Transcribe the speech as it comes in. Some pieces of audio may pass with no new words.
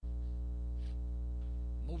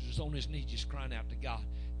Moses was on his knees just crying out to God.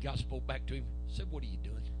 God spoke back to him, said, what are you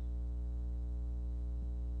doing?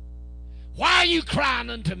 Why are you crying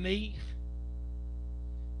unto me?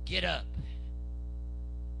 Get up.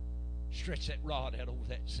 Stretch that rod out over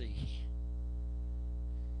that sea.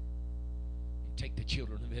 And take the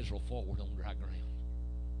children of Israel forward on dry ground.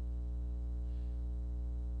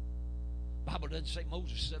 The Bible doesn't say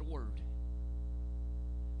Moses said a word.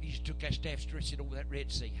 He just took that staff, stretched it over that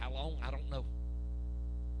Red Sea. How long? I don't know.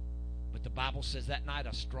 But the Bible says that night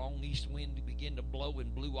a strong east wind began to blow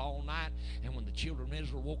and blew all night. And when the children of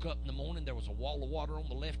Israel woke up in the morning, there was a wall of water on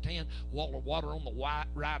the left hand, wall of water on the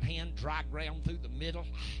right hand, dry ground through the middle.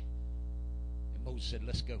 And Moses said,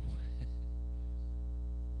 let's go.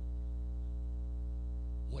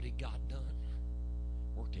 What had God done?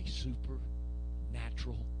 Worked a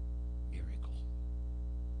supernatural miracle.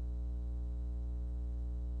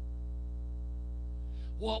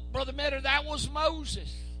 Well, Brother Metter, that was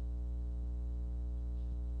Moses.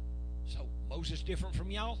 So, Moses different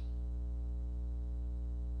from y'all?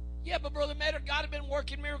 Yeah, but Brother Metter, God had been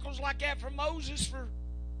working miracles like that for Moses for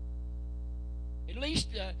at least,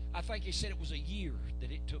 I think he said it was a year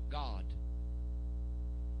that it took God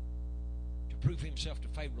to prove himself to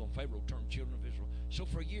Pharaoh, and Pharaoh turned children of Israel. So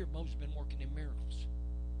for a year, Moses has been working in miracles.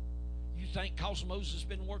 You think because Moses has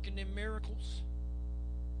been working in miracles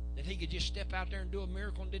that he could just step out there and do a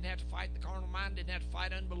miracle and didn't have to fight the carnal mind, didn't have to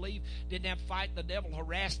fight unbelief, didn't have to fight the devil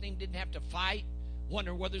harassing him, didn't have to fight,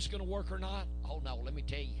 wondering whether it's going to work or not? Oh, no, let me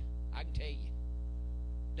tell you. I can tell you.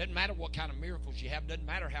 Doesn't matter what kind of miracles you have. Doesn't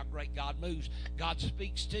matter how great God moves. God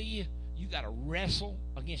speaks to you. You got to wrestle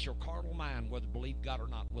against your carnal mind whether to believe God or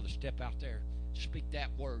not, whether to step out there, speak that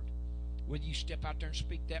word. Whether you step out there and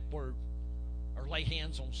speak that word or lay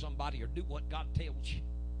hands on somebody or do what God tells you,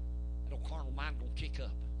 that old carnal mind going to kick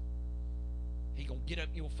up. He going to get up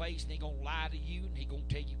in your face and he going to lie to you and he going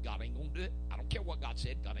to tell you God ain't going to do it. I don't care what God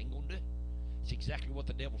said. God ain't going to do it. It's exactly what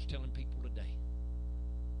the devil's telling people today.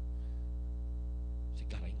 Say,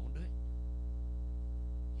 God ain't going to do it.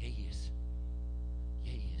 Yeah, he is.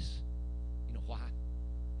 Yeah, he is. You know why?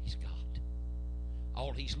 He's God.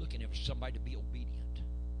 All he's looking at is somebody to be obedient.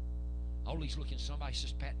 All he's looking at somebody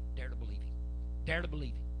says, Pat, dare to believe him. Dare to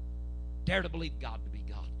believe him. Dare to believe God to be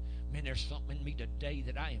God. Man, there's something in me today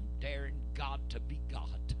that I am daring God to be God.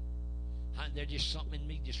 There's just something in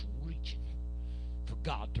me just reaching for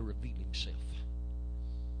God to reveal himself.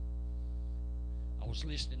 I was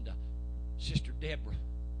listening to Sister Deborah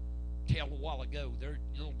tell a while ago, their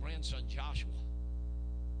little grandson Joshua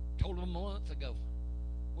told him a month ago.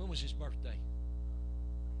 When was his birthday?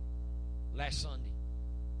 Last Sunday.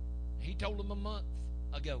 He told him a month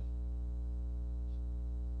ago.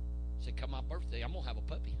 He said, come my birthday, I'm going to have a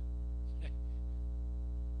puppy.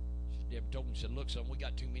 Sister Deborah told him, said, look, son, we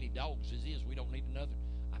got too many dogs as is. We don't need another.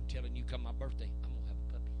 I'm telling you, come my birthday, I'm going to have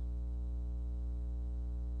a puppy.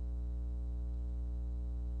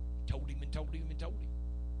 Told him and told him and told him.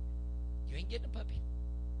 You ain't getting a puppy.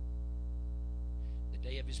 The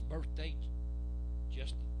day of his birthday,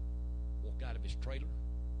 Justin walked out of his trailer.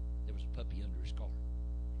 There was a puppy under his car.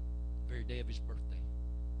 The very day of his birthday.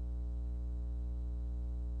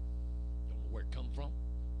 Don't know where it come from.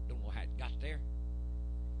 Don't know how it got there.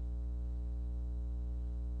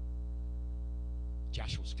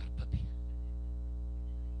 Joshua's got a puppy.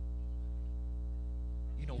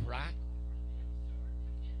 You know why?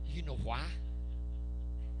 You know why?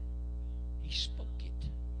 He spoke it.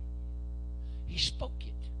 He spoke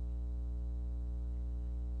it.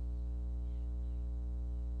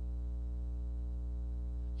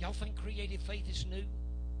 Y'all think creative faith is new?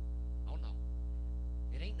 Oh no.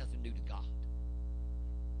 It ain't nothing new to God.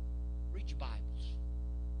 Read your Bibles.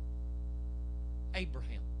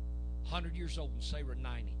 Abraham, 100 years old and Sarah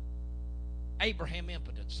 90. Abraham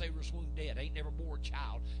impotent, Sarah's wound dead, ain't never bore a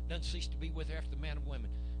child, doesn't cease to be with her after the man of women.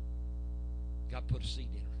 God put a seed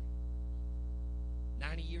in her.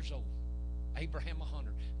 90 years old. Abraham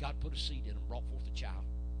 100. God put a seed in him, brought forth a child.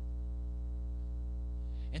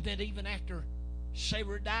 And then even after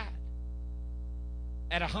Sarah died,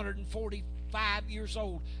 at 145 years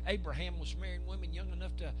old, Abraham was marrying women young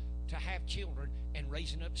enough to have children and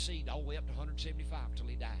raising up seed all the way up to 175 till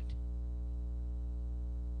he died.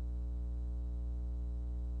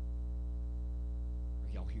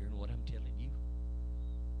 Are y'all hearing what I'm telling you?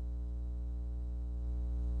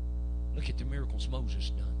 Look at the miracles Moses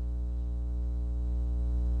done.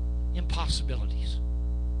 Impossibilities.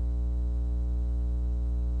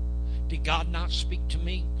 Did God not speak to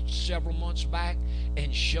me several months back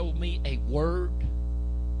and show me a word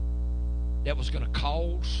that was going to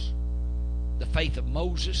cause the faith of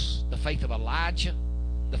Moses, the faith of Elijah,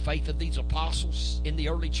 the faith of these apostles in the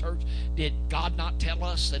early church? Did God not tell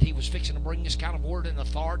us that He was fixing to bring this kind of word and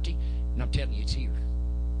authority? And I'm telling you, it's here.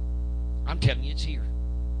 I'm telling you, it's here.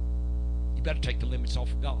 You better take the limits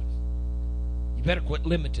off of God. You better quit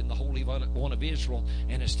limiting the Holy One of Israel.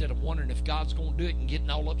 And instead of wondering if God's going to do it and getting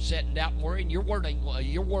all upset and doubt and worrying, your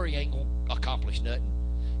worry ain't going to accomplish nothing.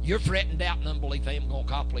 Your fretting, doubt, and unbelief ain't going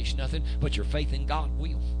to accomplish nothing, but your faith in God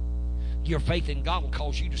will. Your faith in God will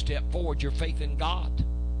cause you to step forward. Your faith in God.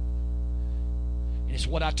 And it's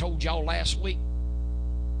what I told y'all last week.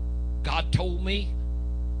 God told me,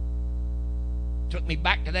 took me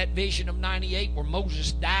back to that vision of 98 where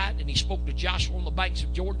Moses died, and he spoke to Joshua on the banks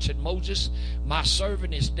of Jordan, said, Moses, my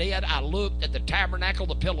servant is dead. I looked at the tabernacle,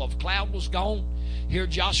 the pillar of cloud was gone. Here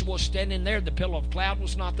Joshua was standing there, the pillar of cloud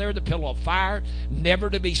was not there, the pillar of fire never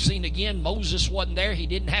to be seen again. Moses wasn't there. He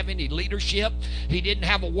didn't have any leadership. He didn't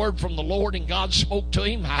have a word from the Lord, and God spoke to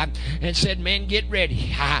him and said, man, get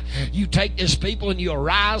ready. You take this people and you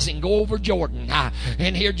arise and go over Jordan.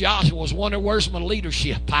 And here Joshua was wondering, where's my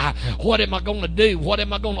leadership? What am I going to do? What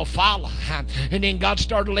am I going to follow? And then God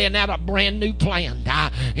started laying out a brand new plan.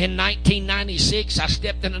 In 1996, I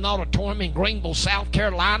stepped in an auditorium in Greenville, South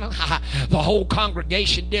Carolina. The whole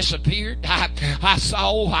congregation disappeared. I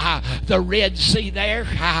saw the Red Sea there.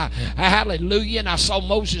 Hallelujah. And I saw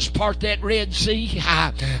Moses part that Red Sea.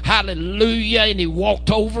 Hallelujah. And he walked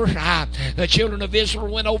over. The children of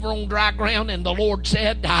Israel went over on dry ground, and the Lord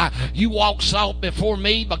said, you walk salt before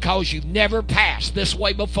me because you've never passed this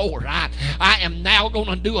way before. I am now going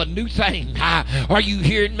to do a new thing. Are you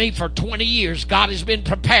hearing me? For 20 years, God has been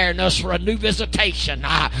preparing us for a new visitation,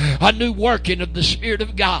 a new working of the Spirit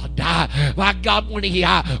of God. My God, when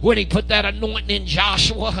he put that anointing in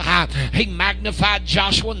Joshua, he magnified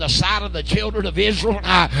Joshua in the sight of the children of Israel.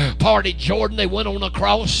 Parted Jordan, they went on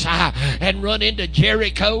across and run into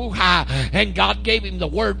Jericho, and God gave him the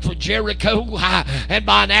word for Jericho, and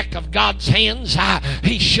by an act of God's hands,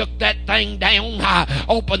 he shook that thing down,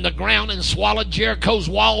 opened the ground and swallowed Jericho's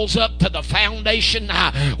walls up to the foundation,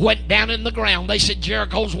 went down in the ground. They said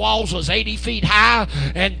Jericho's walls was 80 feet high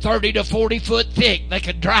and 30 to 40 foot thick. They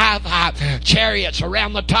could drive chariots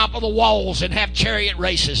around the top of the walls and have chariot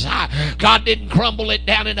races. God didn't crumble it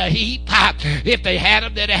down in a heap. If they had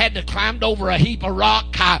them, they'd have had to climb over a heap of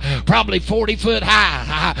rock, probably 40 foot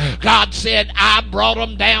high. God said, I brought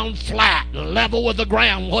them down flat, level with the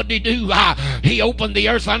ground. What did he do? He opened the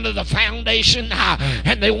earth under the foundation,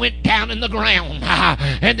 and they went down in the ground.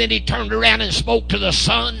 And then he turned around and spoke to the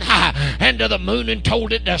sun and to the moon and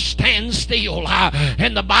told it to stand still.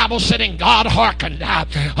 And the Bible said, and God hearkened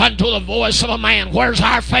unto the voice of a man. Where's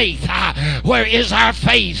our faith? Where is our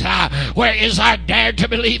faith? Where is our dare to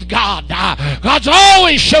believe God? God's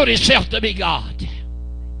always showed himself to be God.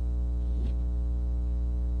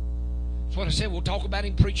 That's what I said. We'll talk about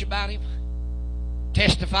him, preach about him,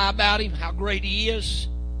 testify about him, how great he is.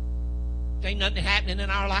 There ain't nothing happening in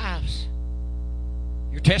our lives.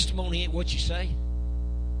 Your testimony ain't what you say.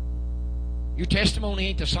 Your testimony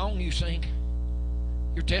ain't the song you sing.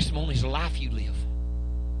 Your testimony is the life you live.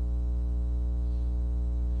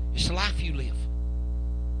 It's the life you live.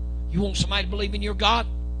 You want somebody to believe in your God?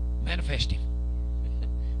 Manifest him.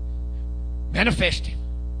 Manifest him.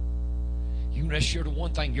 You can rest assured of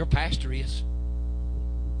one thing. Your pastor is.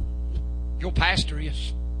 Your pastor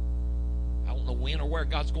is. I don't know when or where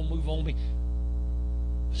God's going to move on me.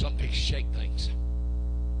 Something fix to shake things.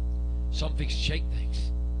 Something fix to shake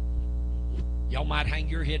things. Y'all might hang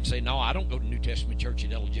your head and say, no, I don't go to New Testament church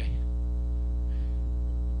at LJ.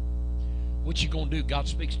 What you going to do? God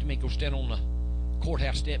speaks to me. Go stand on the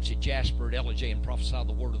courthouse steps at Jasper at LJ and prophesy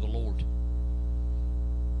the word of the Lord.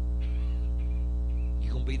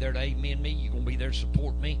 You're going to be there to amen me. You're going to be there to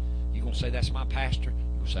support me. You're going to say, that's my pastor.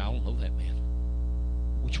 You're going to say, I don't know that man.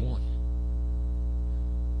 Which one?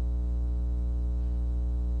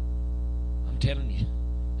 I'm telling you,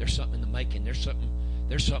 there's something in the making. There's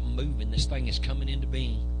something moving. This thing is coming into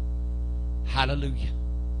being. Hallelujah.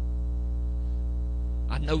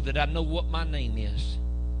 I know that I know what my name is.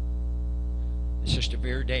 Sister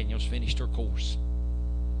Vera Daniels finished her course.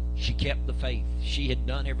 She kept the faith. She had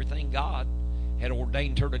done everything God had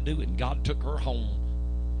ordained her to do, and God took her home.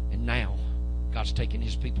 And now God's taking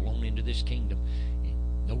his people on into this kingdom.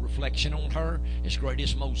 No reflection on her. As great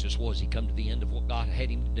as Moses was, he come to the end of what God had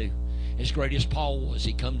him to do. As great as Paul was,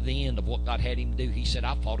 he come to the end of what God had him to do. He said,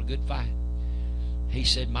 I fought a good fight. He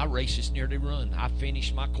said, my race is nearly run. I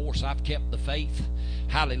finished my course. I've kept the faith.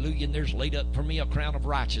 Hallelujah. And there's laid up for me a crown of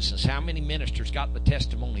righteousness. How many ministers got the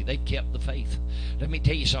testimony? They've kept the faith. Let me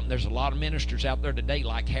tell you something. There's a lot of ministers out there today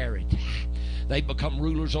like Herod. They've become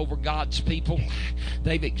rulers over God's people.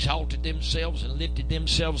 They've exalted themselves and lifted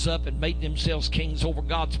themselves up and made themselves kings over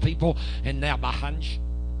God's people. And now behind you,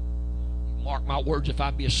 mark my words, if I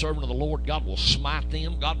be a servant of the Lord, God will smite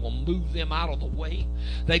them. God will move them out of the way.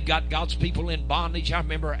 They've got God's people in bondage. I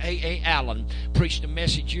remember A.A. Allen preached a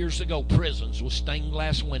message years ago, prisons with stained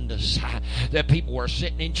glass windows. That people were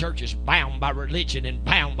sitting in churches bound by religion and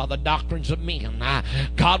bound by the doctrines of men.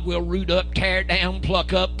 God will root up, tear down,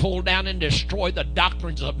 pluck up, pull down, and destroy the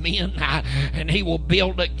doctrines of men. And He will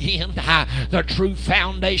build again the true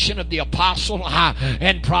foundation of the apostle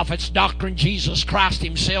and prophet's doctrine, Jesus Christ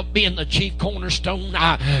Himself being the chief cornerstone.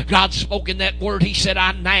 God spoke in that word. He said,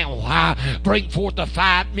 I now bring forth the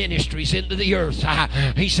 5 ministries into the earth.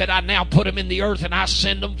 He said, I now put them in the earth and I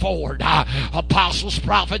send them forward. Apostles,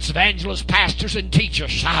 prophets, evangelists, pastors, and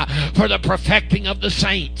teachers for the perfecting of the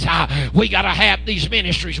saints. We got to have these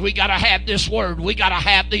ministries. We got to have this word. We got to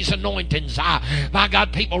have these anointings. My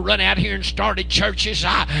God, people run out here and started churches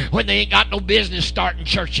when they ain't got no business starting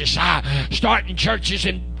churches. Starting churches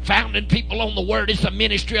and founding people on the word is the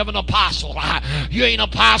ministry of an apostle. You ain't an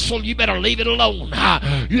apostle, you better leave it alone.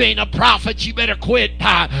 You ain't a prophet, you better quit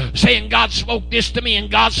saying God spoke this to me and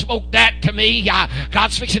God spoke that to me.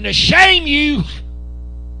 God's fixing to shame you.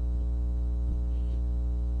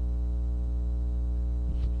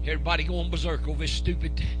 Everybody going berserk over this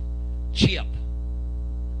stupid chip,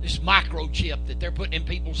 this microchip that they're putting in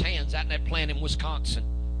people's hands out in that plant in Wisconsin.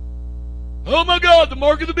 Oh my God, the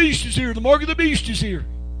mark of the beast is here. The mark of the beast is here.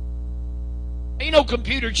 Ain't no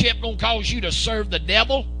computer chip going to cause you to serve the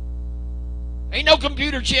devil. Ain't no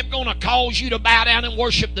computer chip going to cause you to bow down and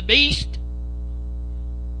worship the beast.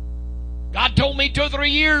 God told me 2 or 3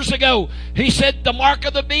 years ago, He said the mark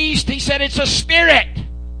of the beast, He said it's a spirit.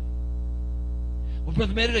 Well,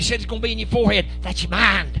 Brother Miller, they said it's going to be in your forehead. That's your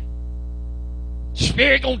mind.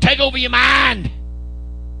 Spirit going to take over your mind.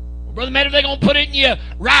 Well, Brother Miller, they're going to put it in your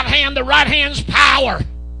right hand. The right hand's power.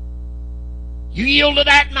 You yield to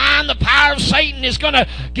that mind, the power of Satan is going to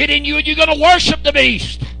get in you and you're going to worship the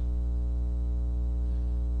beast.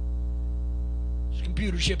 This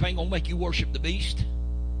computer chip ain't going to make you worship the beast.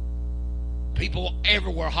 People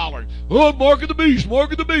everywhere hollering, oh, mark of the beast,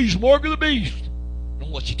 mark of the beast, mark of the beast. I don't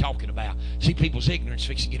know what you're talking about. See, people's ignorance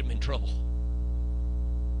fixing to get them in trouble.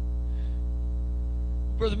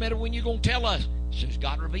 Brother Meadow, when you going to tell us? As soon as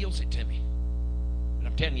God reveals it to me. And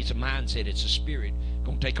I'm telling you, it's a mindset, it's a spirit.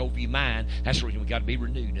 Going to take over your mind. That's the reason we got to be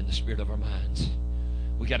renewed in the spirit of our minds.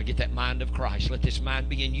 We got to get that mind of Christ. Let this mind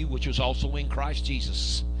be in you, which was also in Christ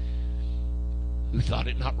Jesus, who thought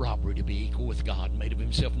it not robbery to be equal with God, made of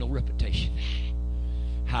himself no reputation.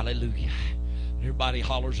 Hallelujah. Everybody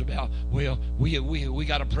hollers about, well, we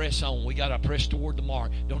got to press on. We got to press toward the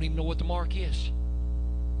mark. Don't even know what the mark is.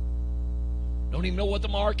 Don't even know what the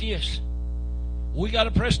mark is. We got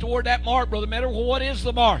to press toward that mark, Brother Meadow. Well, what is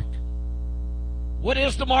the mark? What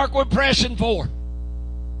is the mark we're pressing for?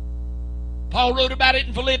 Paul wrote about it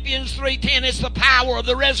in Philippians 3:10. It's the power of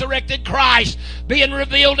the resurrected Christ being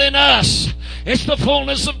revealed in us. It's the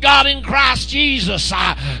fullness of God in Christ Jesus.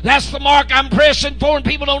 That's the mark I'm pressing for, and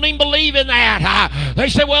people don't even believe in that. They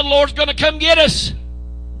say, well, the Lord's going to come get us.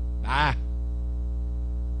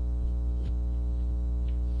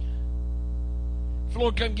 If the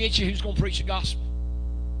Lord come get you, who's going to preach the gospel?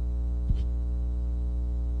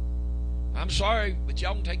 I'm sorry, but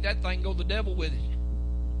y'all can take that thing and go to the devil with it.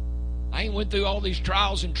 I ain't went through all these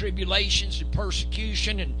trials and tribulations and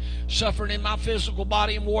persecution and suffering in my physical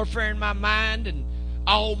body and warfare in my mind and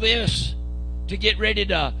all this to get ready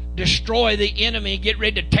to destroy the enemy, get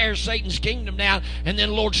ready to tear Satan's kingdom down, and then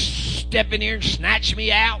the Lord step in here and snatch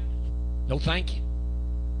me out. No, thank you.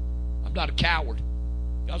 I'm not a coward.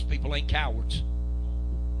 God's people ain't cowards.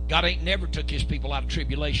 God ain't never took his people out of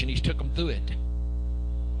tribulation. He's took them through it.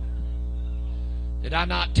 Did I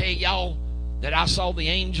not tell y'all that I saw the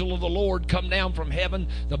angel of the Lord come down from heaven?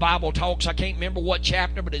 The Bible talks, I can't remember what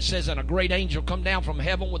chapter, but it says, and a great angel come down from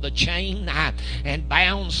heaven with a chain and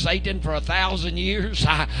bound Satan for 1,000 years.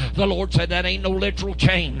 The Lord said that ain't no literal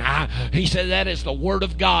chain. He said that is the word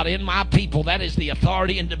of God in my people. That is the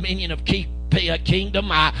authority and dominion of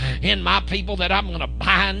kingdom in my people that I'm going to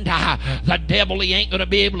bind. The devil, he ain't going to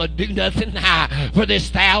be able to do nothing for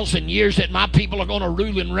this 1,000 years that my people are going to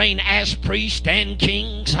rule and reign as priests and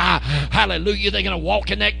kings. Hallelujah. They're going to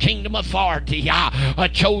walk in that kingdom authority. A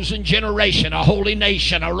chosen generation, a holy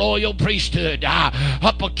nation, a royal priesthood,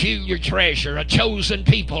 a peculiar treasure, a chosen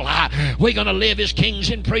people. We're going to live as kings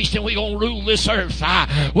and priests, and we're going to rule this earth.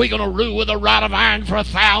 We're going to rule with a rod of iron for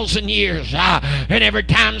 1,000 years. And every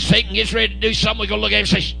time Satan gets ready to do something, we're going to look at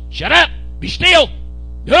him and say, shut up, be still.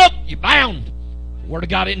 Nope, you're bound. The word of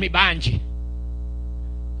God in me binds you.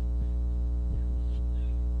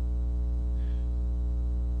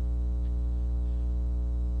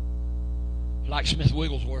 Like Smith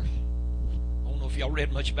Wigglesworth. I don't know if y'all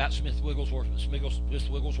read much about Smith Wigglesworth, but Smith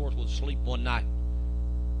Wigglesworth was asleep one night.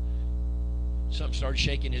 Something started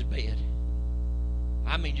shaking his bed.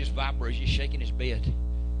 I mean, just vibrating, just shaking his bed.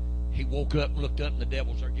 He woke up and looked up, and the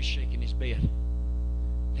devil started just shaking his bed.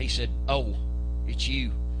 He said, "Oh, it's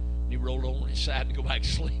you." And he rolled over on his side to go back to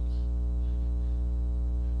sleep.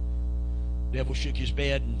 The devil shook his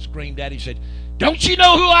bed and screamed at him. He said, "Don't you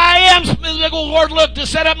know who I am?" Smith Wigglesworth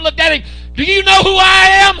sat up and looked at him. "Do you know who I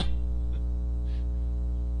am?"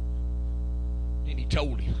 And he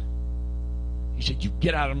told him. He said, "You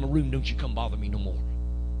get out of my room. Don't you come bother me no more."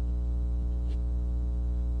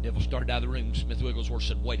 The devil started out of the room. Smith Wigglesworth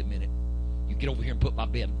said, "Wait a minute. You get over here and put my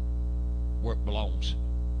bed where it belongs."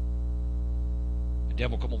 The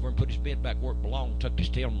devil come over and put his bed back where it belonged, tucked his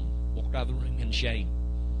tail, and walked out of the room in shame.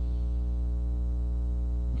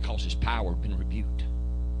 Because his power had been rebuked.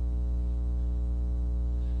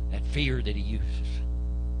 That fear that he uses,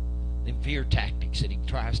 them fear tactics that he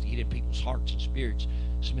tries to get in people's hearts and spirits.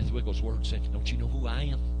 Smith Wigglesworth said, "Don't you know who I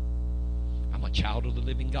am? I'm a child of the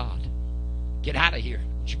living God. Get out of here.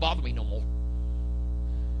 Don't you bother me no more.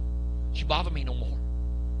 Don't you bother me no more."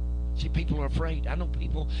 See, people are afraid. I know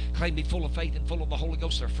people claim to be full of faith and full of the Holy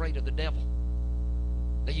Ghost. They're afraid of the devil.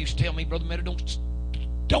 They used to tell me, "Brother Meadow,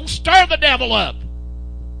 don't stir the devil up."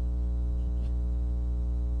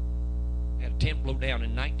 I had a tent blow down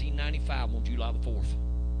in 1995 on July the 4th.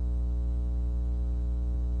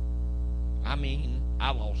 I mean,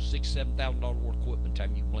 I lost $6,000-7,000 worth of equipment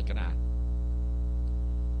time you blink an eye.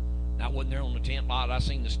 And I wasn't there on the tent lot. I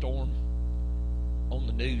seen the storm on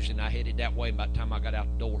the news, and I headed that way. By the time I got out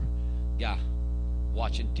the door, guy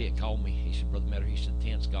watching the tent called me. He said, "Brother Meadow," he said, "the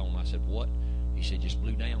tent's gone." I said, "What?" He said, "Just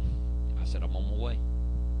blew down." I said, "I'm on my way."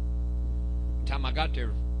 By the time I got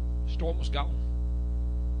there, the storm was gone.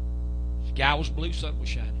 The sky was blue, sun was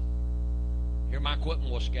shining. Here my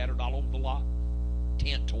equipment was scattered all over the lot.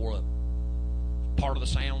 Tent tore up. Part of the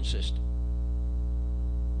sound system.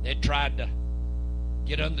 They'd tried to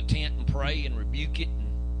get under the tent and pray and rebuke it, and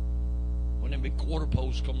when them big quarter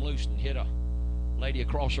posts come loose and hit a lady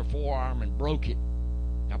across her forearm and broke it,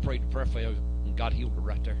 I prayed a prayer for her, and God healed her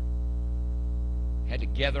right there. Had to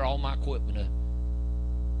gather all my equipment up.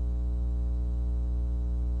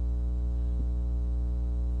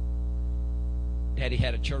 Daddy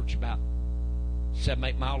had a church about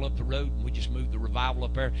 7-8 miles up the road, and we just moved the revival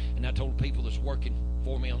up there. And I told the people that's working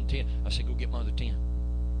for me on the tent, I said, "Go get my other tent."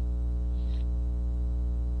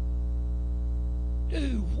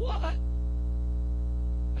 "Do what?"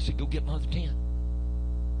 I said, "Go get my other tent.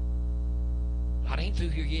 I ain't through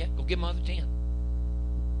here yet. Go get my other tent."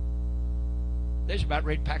 They was about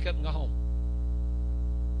ready to pack up and go home.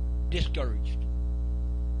 Discouraged.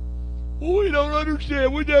 "We don't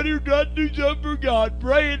understand. We're down here trying to do something for God,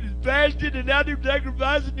 praying and fasting and out here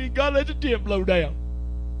sacrificing, and God lets the tent blow down."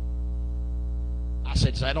 I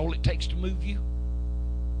said, "Is that all it takes to move you?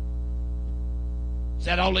 Is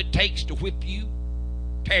that all it takes to whip you,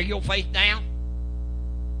 tear your faith down?"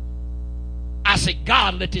 I said,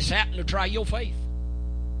 "God let this happen to try your faith."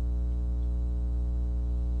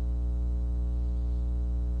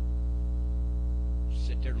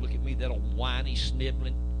 Sit there and look at me, that old whiny,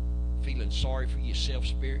 sniveling, feeling sorry for yourself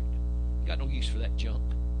spirit. You got no use for that junk.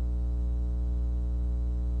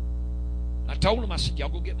 I told him, I said, "Y'all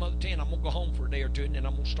go get Mother 10. I'm going to go home for a day or two, and then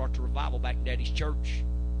I'm going to start the revival back in Daddy's church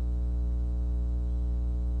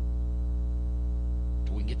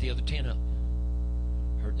till we can get the other 10 up."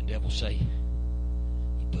 I heard the devil say,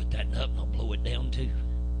 "You put that up and I'll blow it down too."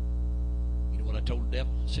 You know what I told the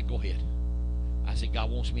devil? I said, "Go ahead." I said, "God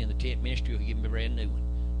wants me in the tent ministry. He'll give me a brand new one.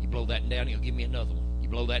 You blow that one down, he'll give me another one. You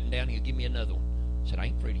blow that one down, he'll give me another one." I said, "I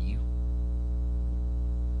ain't afraid of you."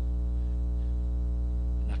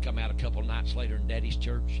 And I come out a couple of nights later in Daddy's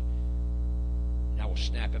church, and I was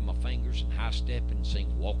snapping my fingers and high-stepping and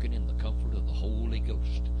saying, "Walking in the comfort of the Holy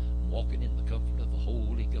Ghost. I'm walking in the comfort of the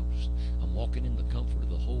Holy Ghost. I'm walking in the comfort of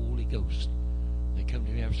the Holy Ghost." They come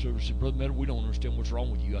to me after service and said, "Brother Meadow, we don't understand what's wrong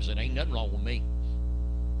with you." I said, "Ain't nothing wrong with me."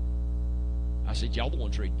 I said, "Y'all the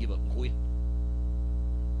ones ready to give up and quit."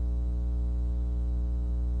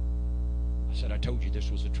 I said, "I told you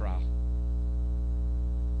this was a trial."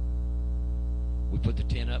 We put the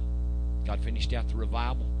tent up. God finished out the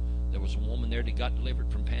revival. There was a woman there that got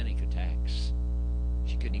delivered from panic attacks.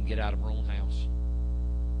 She couldn't even get out of her own house.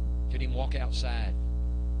 Couldn't even walk outside.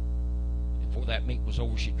 And before that meeting was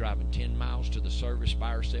over, she'd driving 10 miles to the service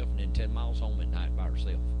by herself and then 10 miles home at night by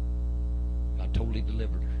herself. God totally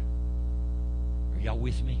delivered her. Are y'all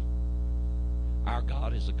with me? Our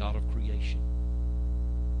God is a God of creation.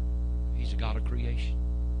 He's a God of creation.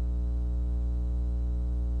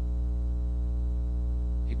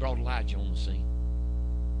 brought Elijah on the scene.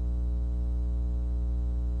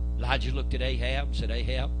 Elijah looked at Ahab and said,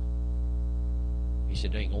 Ahab, he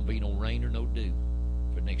said, there ain't going to be no rain or no dew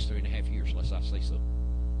for the next 3.5 years unless I say so.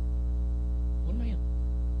 One man.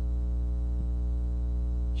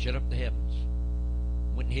 Shut up the heavens.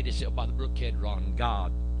 Went and hid himself by the brook Kedron, and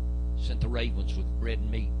God sent the ravens with bread and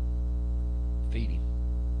meat to feed him.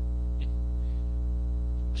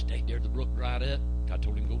 Stayed there, the brook dried up. God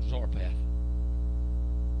told him to go to Zarephath.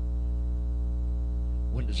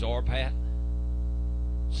 Went to Zarephath.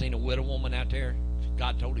 Seen a widow woman out there.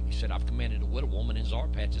 God told him, he said, I've commanded a widow woman in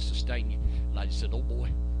Zarephath to sustain you. Elijah said, oh boy.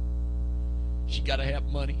 She got to have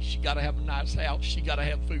money. She got to have a nice house. She got to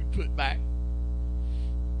have food put back.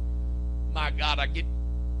 My God, I get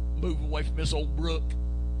move away from this old brook.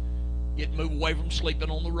 Get move away from sleeping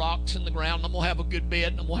on the rocks in the ground. I'm going to have a good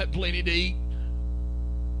bed, and I'm going to have plenty to eat.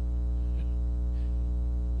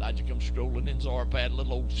 Elijah comes strolling in Zarephath, a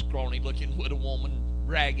little old scrawny-looking widow woman,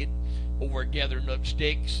 ragged, over gathering up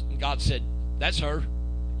sticks. And God said, that's her.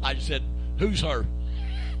 Elijah said, who's her?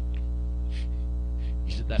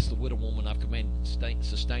 He said, that's the widow woman I've commanded to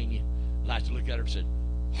sustain you. Elijah looked at her and said,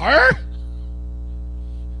 her?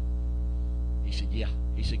 He said, yeah.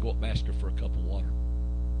 He said, go up and ask her for a cup of water.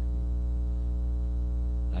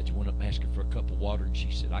 Elijah went up and asked her for a cup of water, and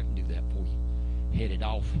she said, I can do that for you. Headed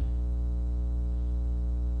off.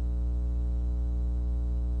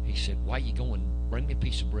 He said, why are you going? Bring me a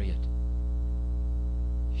piece of bread.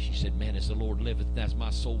 She said, man, as the Lord liveth, as my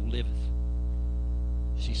soul liveth.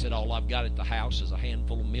 She said, all I've got at the house is a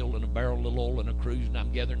handful of meal and a barrel of oil and a cruse, and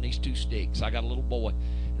I'm gathering these 2 sticks. I got a little boy,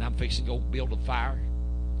 and I'm fixing to go build a fire,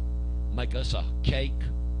 make us a cake,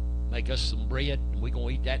 make us some bread, and we're going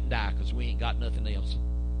to eat that and die because we ain't got nothing else.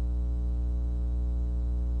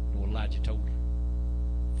 You know what Elijah told her?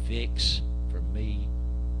 Fix for me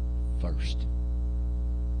first.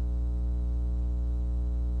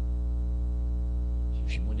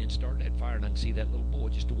 She went in and started that fire, and I can see that little boy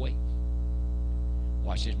just awake.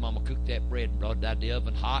 Watched his mama cook that bread and brought it out of the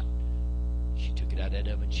oven hot. She took it out of that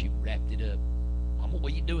oven. She wrapped it up. Mama,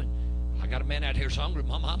 what are you doing? I got a man out here who's hungry.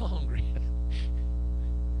 Mama, I'm hungry.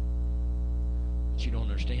 But you don't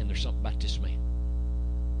understand. There's something about this man.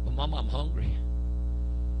 Well, Mama, I'm hungry.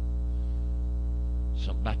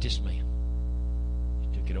 Something about this man.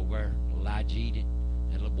 She took it over there. Elijah eat it.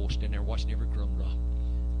 That little boy standing there watching every crumb drop.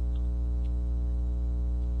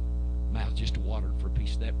 Mouth just watered for a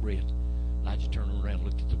piece of that bread. Elijah turned around,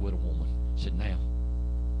 looked at the widow woman, said, now,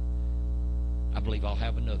 I believe I'll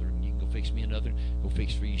have another, and you can go fix me another, go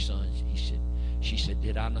fix for your sons. She said,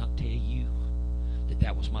 did I not tell you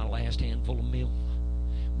that was my last handful of meal?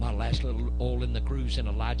 My last little oil in the cruse? And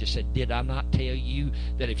Elijah said, did I not tell you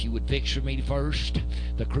that if you would fix for me first,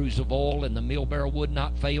 the cruse of oil and the meal barrel would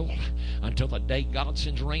not fail until the day God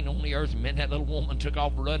sends rain on the earth? And man, that little woman took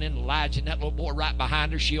off running. Elijah and that little boy right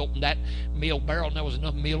behind her. She opened that meal barrel, and there was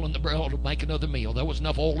enough meal in the barrel to make another meal. There was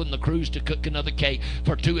enough oil in the cruse to cook another cake.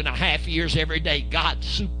 For 2.5 years every day, God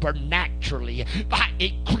supernaturally,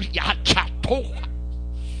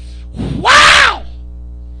 wow!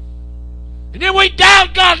 And then we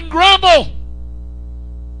doubt God and grumble,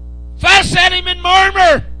 fuss at Him and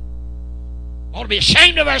murmur. Ought to be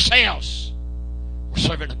ashamed of ourselves. We're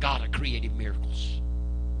serving a God of creative miracles.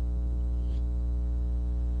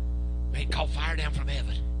 Man called fire down from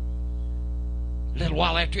heaven. A little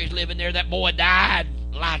while after he was living there, that boy died.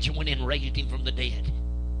 Elijah went in and raised him from the dead.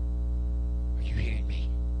 Are you hearing me?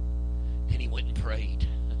 Then he went and prayed.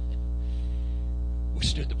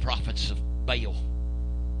 Withstood the prophets of Baal.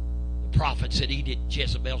 Prophets that eat at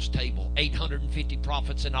Jezebel's table, 850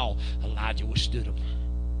 prophets in all. Elijah withstood them.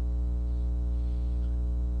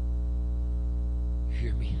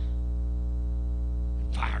 Hear me?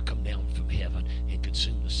 And fire come down from heaven and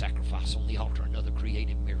consume the sacrifice on the altar. Another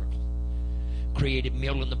creative miracle. Creative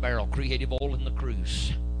meal in the barrel, creative oil in the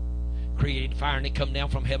cruse. Created fire, and it come down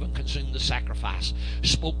from heaven, consumed the sacrifice.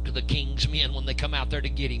 Spoke to the king's men when they come out there to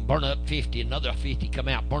get him. Burn up 50, another 50 come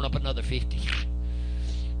out. Burn up another 50.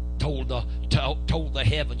 Told the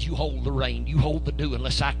heavens, you hold the rain, you hold the dew,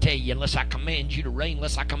 unless I tell you, unless I command you to rain,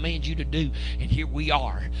 unless I command you to do. And here we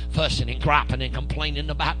are, fussing and griping and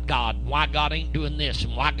complaining about God, why God ain't doing this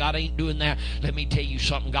and why God ain't doing that. Let me tell you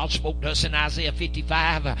something. God spoke to us in Isaiah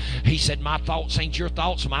 55. He said, my thoughts ain't your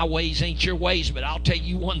thoughts, my ways ain't your ways. But I'll tell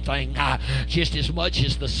you one thing, just as much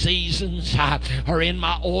as the seasons are in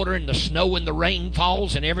my order, and the snow and the rain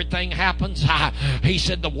falls and everything happens, He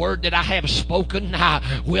said, the word that I have spoken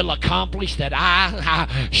will accomplish that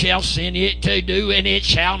I shall send it to do, and it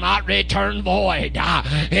shall not return void.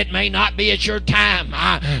 It may not be at your time.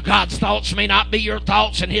 God's thoughts may not be your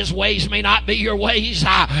thoughts, and His ways may not be your ways.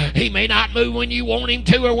 He may not move when you want Him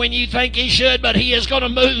to or when you think He should, but He is going to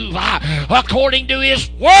move according to His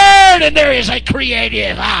Word, and there is a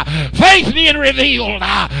creative faith being revealed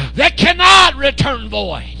that cannot return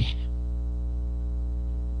void.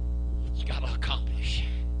 It's got to accomplish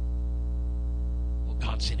what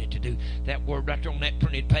God sent it to do. That word right there on that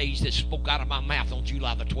printed page that spoke out of my mouth on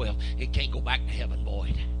July the 12th, it can't go back to heaven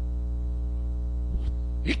void.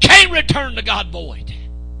 You can't return to God void.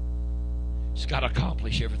 It's got to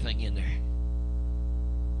accomplish everything in there.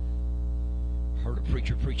 I heard a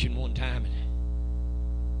preacher preaching one time, and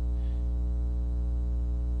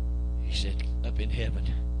he said, up in heaven,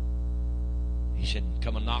 he said,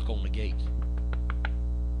 come and knock on the gate.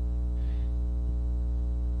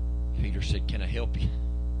 Peter said, can I help you?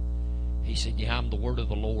 He said, yeah, I'm the word of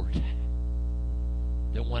the Lord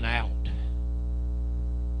that went out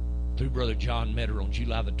through Brother John Metter on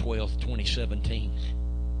July the 12th, 2017.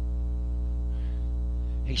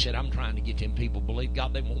 He said, I'm trying to get them people to believe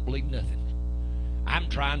God. They won't believe nothing. I'm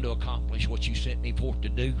trying to accomplish what you sent me forth to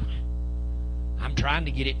do. I'm trying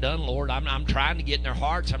to get it done, Lord. I'm trying to get in their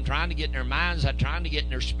hearts. I'm trying to get in their minds. I'm trying to get in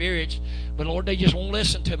their spirits. But, Lord, they just won't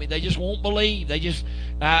listen to me. They just won't believe. They just,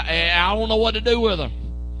 I don't know what to do with them.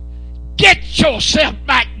 Get yourself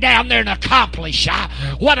back down there and accomplish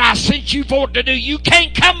what I sent you for to do. You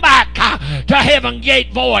can't come back to heaven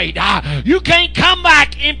gate void. You can't come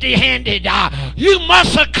back empty-handed. You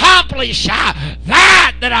must accomplish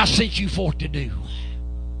that I sent you for to do.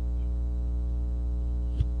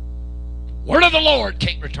 Word of the Lord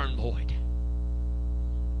can't return void.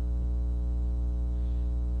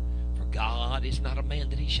 For God is not a man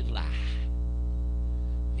that He should lie,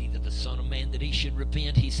 neither the Son of Man that He should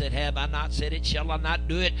repent. He said, have I not said it, shall I not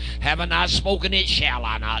do it? Have I not spoken it, shall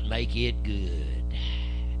I not make it good?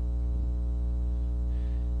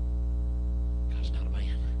 God's not a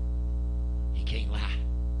man. He can't lie.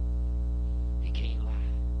 He can't lie.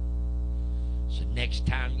 So next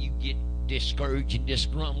time you get discouraged and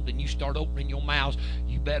disgruntled and you start opening your mouths,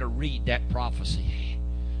 you better read that prophecy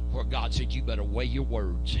where God said you better weigh your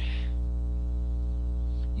words.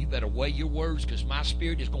 You better weigh your words, because my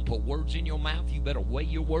Spirit is going to put words in your mouth. You better weigh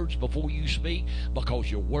your words before you speak, because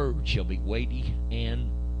your words shall be weighty and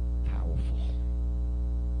powerful.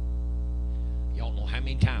 Y'all know how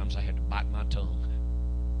many times I had to bite my tongue,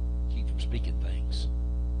 keep from speaking things,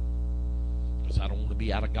 because I don't want to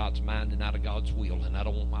be out of God's mind and out of God's will, and I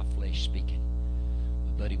don't want my flesh speaking.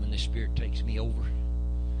 But buddy, when the Spirit takes me over,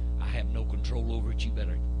 I have no control over it. You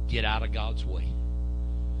better get out of God's way.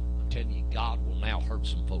 I'm telling you, God will now hurt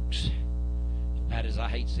some folks. As bad as I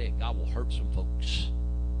hate to say it, God will hurt some folks.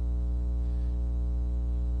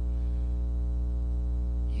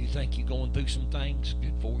 You think you're going through some things?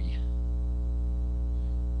 Good for you.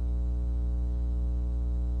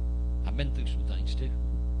 I've been through some things too.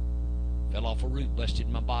 Fell off a roof, busted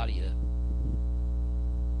my body up.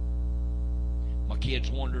 My kids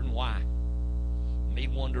wondering why. Me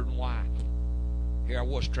wondering why. Here I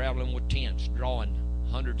was traveling with tents, drawing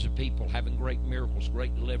hundreds of people, having great miracles,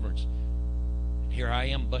 great deliverance. And here I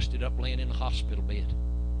am, busted up, laying in a hospital bed.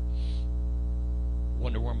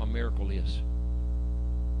 Wonder where my miracle is.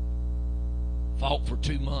 Fought for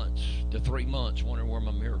 2 months to 3 months, wondering where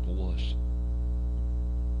my miracle was.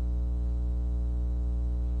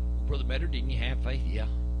 Brother Metter, didn't you have faith? Yeah.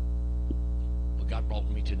 But God brought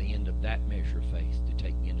me to the end of that measure of faith to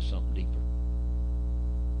take me into something deeper.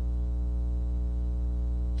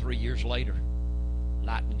 3 years later,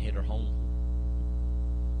 lightning hit our home.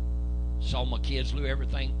 Saw my kids lose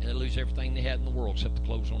everything they had in the world except the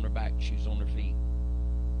clothes on their back, shoes on their feet.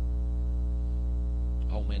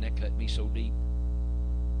 Oh man, that cut me so deep.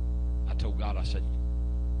 I told God, I said,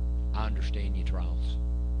 I understand your trials.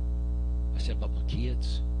 I said, but my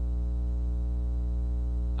kids,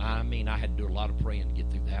 I mean, I had to do a lot of praying to get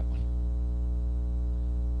through that one.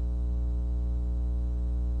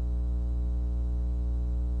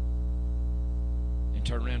 And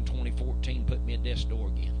turned around in 2014, put me at death's door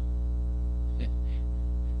again.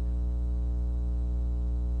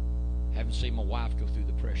 Haven't seen my wife go through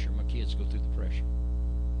the pressure, my kids go through the pressure.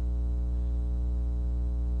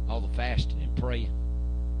 All the fasting and praying,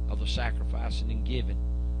 all the sacrificing and giving,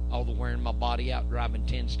 all the wearing my body out, driving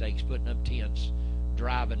 10 stakes, putting up tents,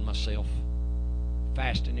 driving myself,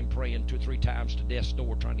 fasting and praying 2 or 3 times to death's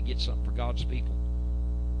door, trying to get something for God's people.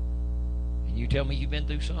 And you tell me you've been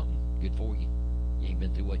through something? Good for you. You ain't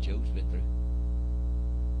been through what Job's been through.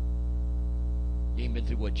 You ain't been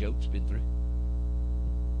through what Job's been through.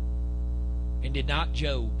 And did not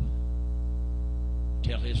Job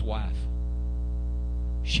tell his wife,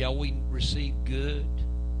 shall we receive good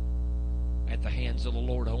at the hands of the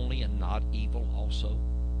Lord only and not evil also?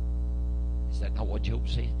 Is that not what Job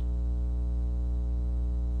said?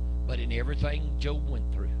 But in everything Job went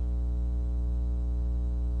through,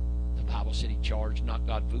 the Bible said he charged not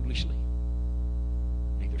God foolishly,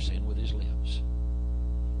 neither sinned with his lips.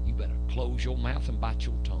 You better close your mouth and bite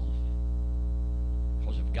your tongue.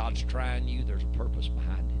 Because if God's trying you, there's a purpose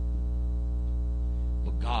behind it.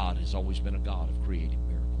 But God has always been a God of creative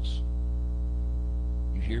miracles.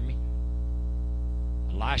 You hear me?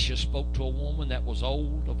 Elisha spoke to a woman that was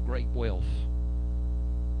old, of great wealth.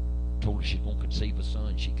 Told her she's going to conceive a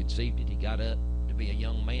son. She conceived it. He got up to be a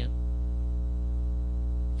young man.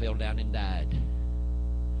 Fell down and died.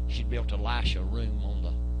 She'd built Elisha a room on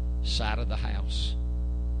the side of the house.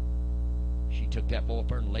 She took that boy up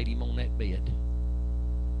there and laid him on that bed.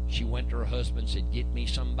 She went to her husband and said, get me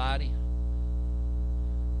somebody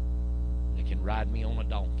that can ride me on a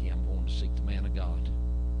donkey. I'm going to seek the man of God.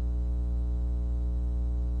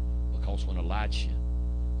 Because when Elijah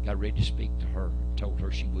got ready to speak to her and told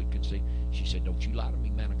her she would conceive, she said, don't you lie to me,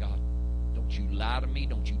 man of God. Don't you lie to me.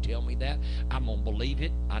 Don't you tell me that. I'm going to believe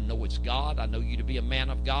it. I know it's God. I know you to be a man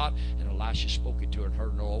of God. And Elisha spoke it to her, and her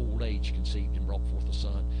in her old age conceived and brought forth a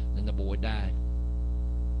son. Then the boy died.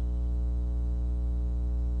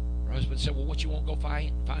 Her husband said, well, what you want to go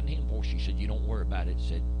find him for? She said, you don't worry about it.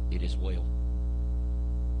 Said, it is well.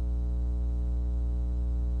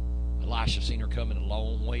 Elisha seen her coming a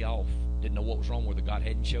long way off. Didn't know what was wrong with her. God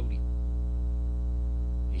hadn't showed him.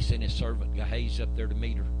 He sent his servant Gehazi up there to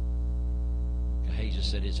meet her. Gehazi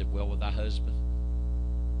said, is it well with thy husband?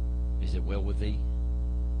 Is it well with thee?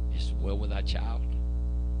 Is it well with thy child?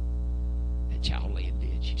 That child laying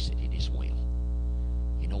dead. She said, it is well.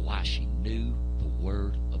 You know why? She knew the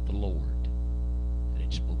word of the Lord that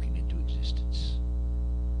had spoken into existence.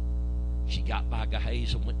 She got by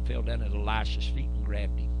Gehazi and went and fell down at Elisha's feet and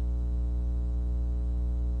grabbed him.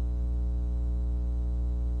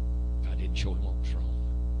 God didn't show him what was wrong.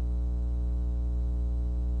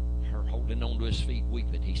 Her holding on to his feet,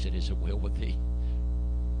 weeping. He said, is it well with thee?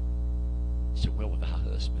 Is it well with thy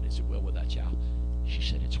husband? Is it well with thy child? She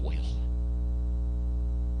said, it's well.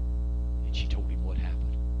 And she told him what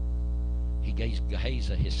happened. He gave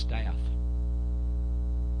Gehazi his staff.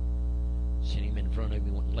 Sent him in front of him.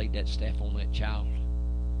 He went and laid that staff on that child.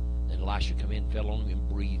 Then Elisha come in, fell on him, and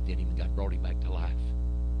breathed in him, and brought him back to life.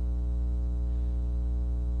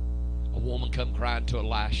 A woman come crying to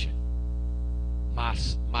Elisha. My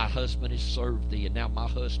husband has served thee, and now my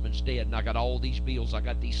husband's dead, and I got all these bills. I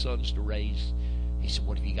got these sons to raise. He said,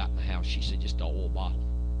 what have you got in the house? She said, just an oil bottle.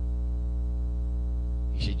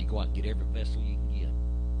 He said, you go out and get every vessel you can get.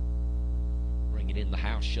 Bring it in the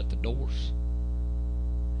house, shut the doors.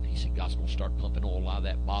 And he said, God's going to start pumping oil out of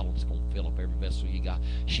that bottle. It's going to fill up every vessel you got.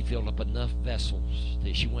 She filled up enough vessels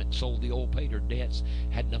that she went and sold the oil, paid her debts,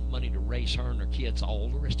 had enough money to raise her and her kids. All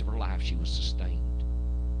the rest of her life she was sustained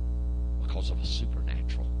because of a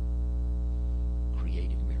supernatural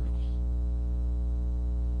creative miracle.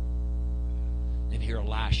 Then here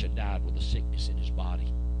Elisha died with a sickness in his body.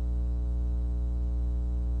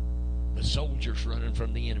 The soldiers running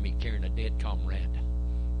from the enemy carrying a dead comrade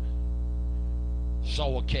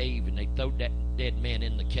saw a cave, and they threw that dead man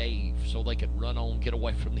in the cave so they could run on, get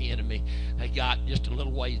away from the enemy. They got just a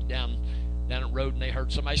little ways down the road, and they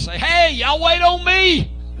heard somebody say, hey, y'all wait on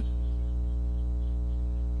me.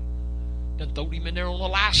 Done throwed him in there on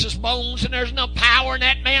Elisha's bones, and there's enough power in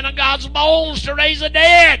that man of God's bones to raise the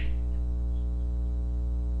dead.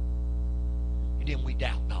 And then we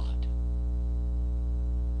doubt God.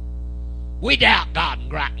 We doubt God and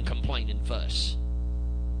gripe and complain and fuss.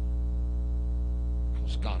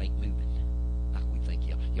 Because God ain't moving like we think.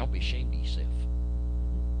 Y'all be ashamed of yourself.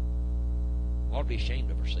 We ought to be ashamed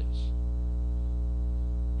of ourselves.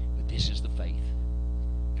 But this is the faith.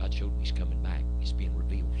 God showed me He's coming back. It's being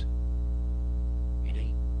revealed. It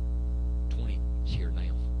ain't 20. It's here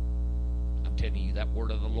now. I'm telling you, that word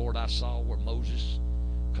of the Lord I saw where Moses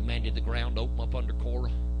commanded the ground to open up under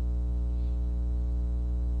Korah.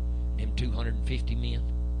 Them 250 men.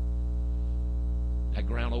 That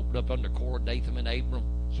ground opened up under Korah, Dathan, and Abram,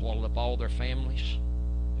 swallowed up all their families.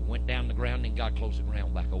 They went down the ground, and God closed the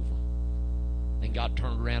ground back over. Then God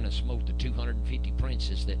turned around and smote the 250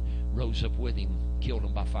 princes that rose up with him, killed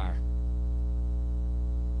them by fire.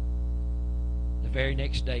 The very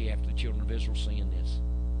next day after the children of Israel seeing this,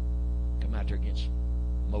 come out there against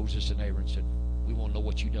Moses and Aaron and said, we want to know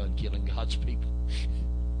what you done killing God's people.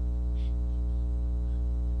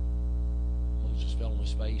 Moses fell on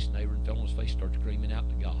his face, and Aaron fell on his face, started screaming out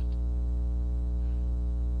to God.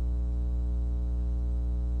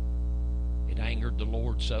 angered the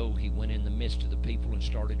Lord so, he went in the midst of the people and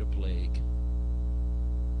started a plague.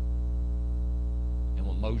 And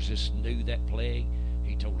when Moses knew that plague,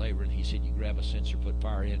 he told Aaron, he said, you grab a censer, put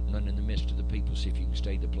fire in it, and run in the midst of the people, see if you can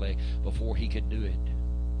stay the plague. Before he could do it,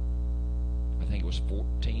 I think it was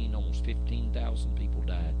 14, almost 15,000 people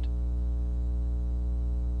died.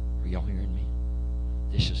 Are y'all hearing me?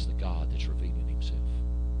 This is the God that's revealing himself.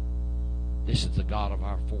 This is the God of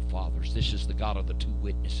our forefathers. This is the God of the two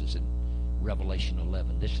witnesses in Revelation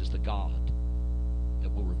 11. This is the God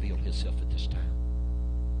that will reveal himself at this time.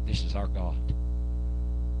 This is our God.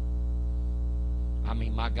 I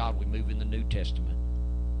mean, my God, we move in the New Testament.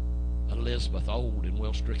 Elizabeth, old and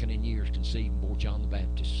well stricken in years, conceived and bore John the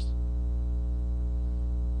Baptist.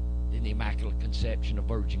 Then the Immaculate Conception, a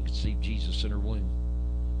virgin, conceived Jesus in her womb.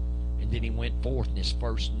 And then he went forth, and his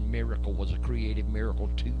first miracle was a creative miracle.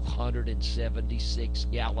 276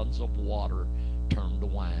 gallons of water turned to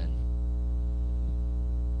wine.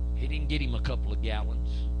 He didn't get him a couple of gallons.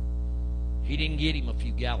 He didn't get him a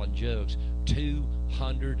few gallon jugs.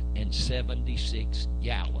 276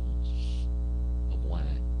 gallons of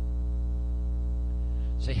wine.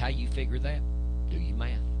 See how you figure that? Do your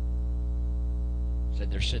math.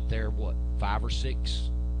 Said there sit there, what, 5 or 6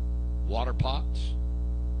 water pots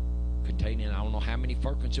containing, I don't know how many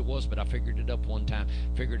firkins it was, but I figured it up one time.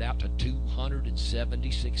 Figured out to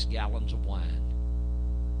 276 gallons of wine.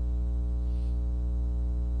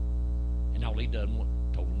 And all he done,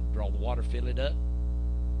 told him to draw the water, fill it up.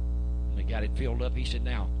 When they got it filled up, he said,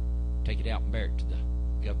 now, take it out and bear it to the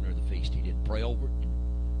governor of the feast. He didn't pray over it and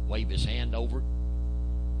wave his hand over it.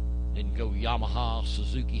 Didn't go Yamaha,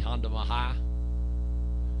 Suzuki, Honda, Mahai.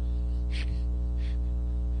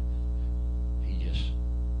 He just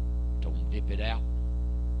told him to dip it out.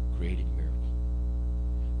 Created a miracle.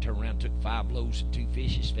 Turned around, took 5 loaves and 2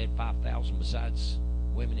 fishes, fed 5,000 besides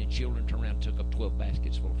women and children. Turned around and took up 12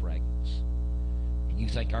 baskets full of fragments. And you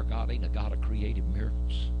think our God ain't a God of creative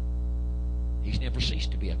miracles? He's never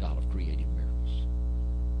ceased to be a God of creative miracles.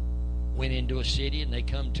 Went into a city and they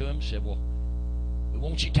come to him and said, well, we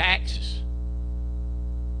want your taxes.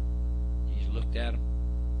 He just looked at him,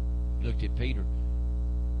 looked at Peter.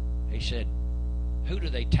 He said, who do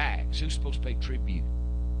they tax? Who's supposed to pay tribute?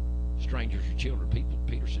 Strangers or children?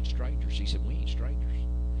 Peter said, strangers. He said, we ain't strangers.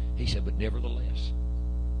 He said, but nevertheless,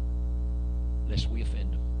 lest we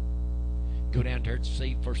offend them, go down there to the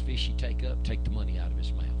sea, first fish you take up, take the money out of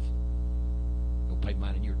his mouth. Pay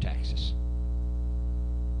mine and your taxes.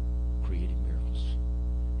 Creative miracles.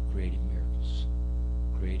 Creative miracles.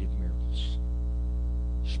 Creative miracles.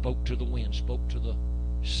 Spoke to the wind, spoke to the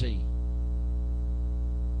sea.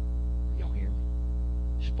 Y'all hear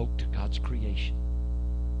me? Spoke to God's creation.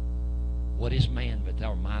 What is man but thou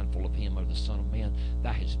art mindful of him, or the Son of Man?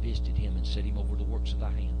 Thou hast visited him and set him over the works of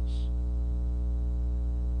thy hands.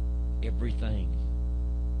 Everything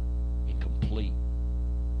in complete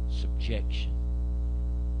subjection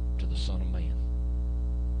to the Son of Man.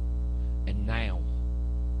 And now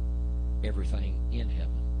everything in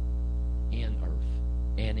heaven, in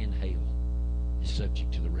earth, and in hell is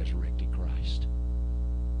subject to the resurrected Christ.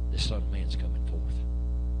 This Son of Man's coming forth.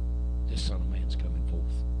 This Son of Man's coming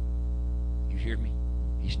forth. You hear me?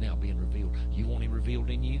 He's now being revealed. You want him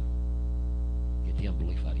revealed in you? Get the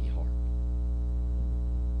unbelief out of your heart.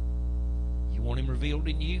 You want him revealed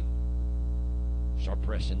in you? Start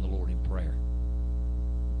pressing the Lord in prayer.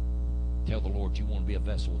 Tell the Lord you want to be a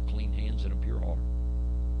vessel with clean hands and a pure heart.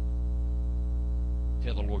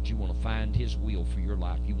 Tell the Lord you want to find his will for your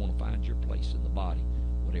life. You want to find your place in the body,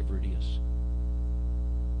 whatever it is.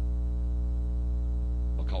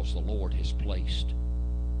 Because the Lord has placed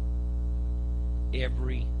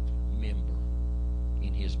every member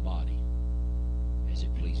in his body as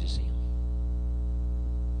it pleases him.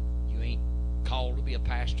 You ain't called to be a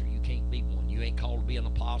pastor, you can't be one. You ain't called to be an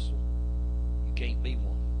apostle, you can't be one.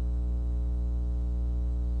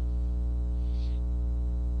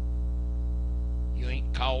 You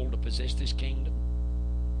ain't called to possess this kingdom.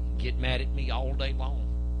 You can get mad at me all day long.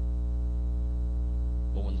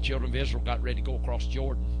 But when the children of Israel got ready to go across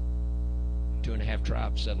Jordan, 2.5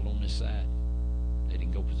 tribes settled on this side. They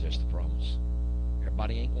didn't go possess the promise.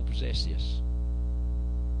 Everybody ain't going to possess this.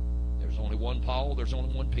 There's only one Paul, there's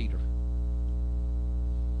only one Peter.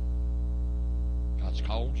 God's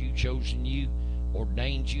called you, chosen you,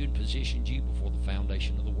 ordained you, and positioned you before the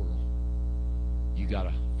foundation of the world. You got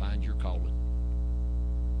to find your calling.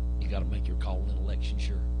 You got to make your calling and election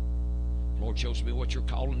sure. The Lord shows me what your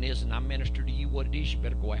calling is, and I minister to you what it is. You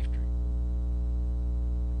better go after it.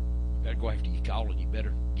 You better go after your calling. You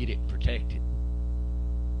better get it and protect it.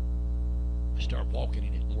 Start walking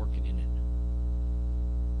in it and working in it.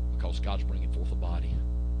 because God's bringing forth a body.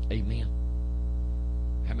 Amen.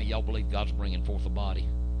 How many of y'all believe God's bringing forth a body?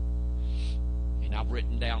 And I've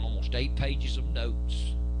written down almost 8 pages of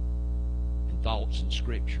notes and thoughts and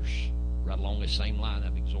scriptures right along the same line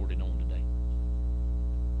I've exhorted on today.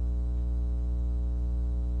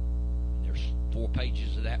 And there's 4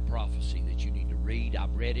 pages of that prophecy that you need to read.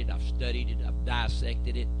 I've read it, I've studied it, I've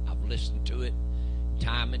dissected it, I've listened to it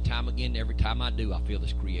time and time again. Every time I do, I feel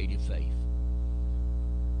this creative faith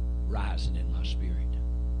rising in my spirit.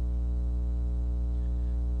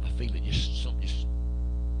 I feel it just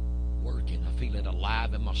working. I feel it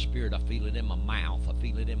alive in my spirit. I feel it in my mouth. I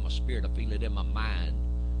feel it in my spirit. I feel it in my mind.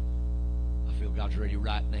 I feel God's ready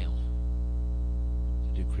right now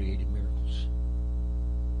to do creative miracles.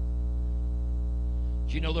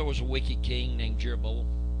 Do you know there was a wicked king named Jeroboam?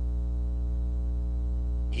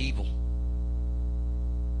 Evil.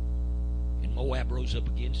 And Moab rose up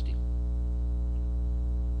against him.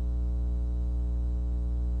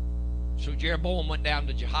 So Jeroboam went down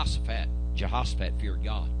to Jehoshaphat. Jehoshaphat feared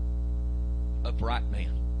God. Upright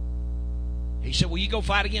man. He said, will you go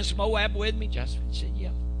fight against Moab with me? Jehoshaphat said,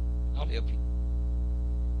 yeah, I'll help you.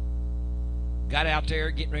 Got out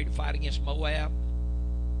there getting ready to fight against Moab.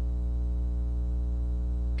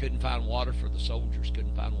 Couldn't find water for the soldiers.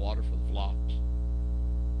 Couldn't find water for the flocks.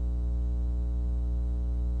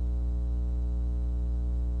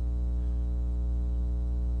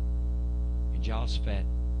 And Jehoshaphat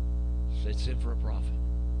said, send for a prophet.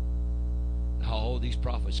 All these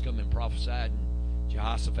prophets come and prophesied, and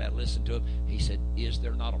Jehoshaphat listened to him. He said, is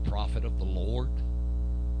there not a prophet of the Lord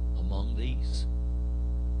among these?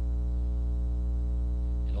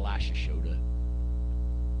 And Elisha showed up.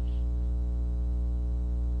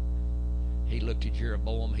 He looked at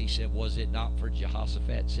Jeroboam. He said, was it not for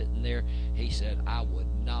Jehoshaphat sitting there? He said, I would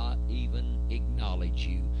not even acknowledge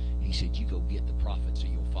you. He said, you go get the prophets of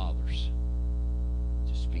your fathers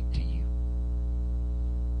to speak to you.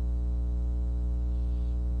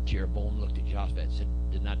 Jeroboam looked at Jehoshaphat and said,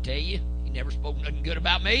 didn't I tell you? He never spoke nothing good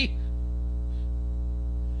about me.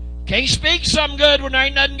 Can't speak something good when there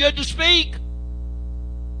ain't nothing good to speak.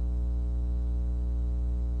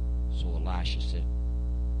 So Elisha said,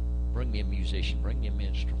 bring me a musician, bring me a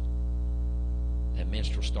minstrel. That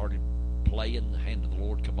minstrel started playing. The hand of the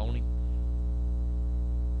Lord come on him.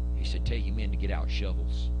 He said, tell your men to get out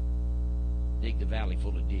shovels. Dig the valley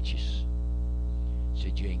full of ditches.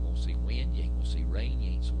 Said, you ain't going to see wind, you ain't going to see rain,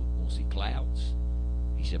 you ain't going to see clouds.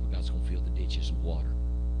 He said, but God's going to fill the ditches with water.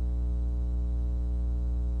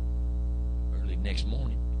 Early next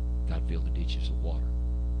morning, God filled the ditches with water.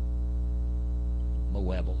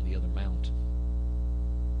 Moab on the other mountain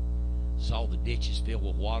saw the ditches filled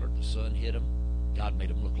with water. The sun hit them. God made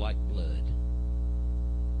them look like blood.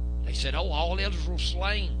 They said, oh, all Israel's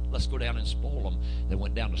slain. Let's go down and spoil them. They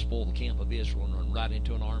went down to spoil the camp of Israel and run right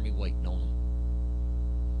into an army waiting on them.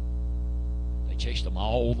 They chased them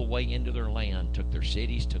all the way into their land, took their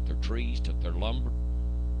cities, took their trees, took their lumber,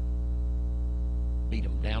 beat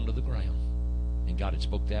them down to the ground. And God had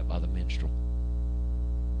spoke that by the minstrel.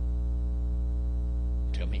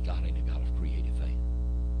 Tell me God ain't a God of creative faith.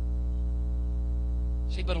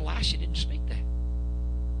 See, but Elisha didn't speak that.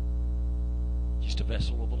 Just a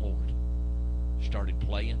vessel of the Lord. Started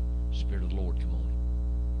playing. Spirit of the Lord come on him.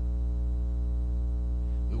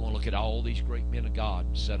 We want to look at all these great men of God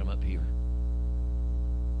and set them up here.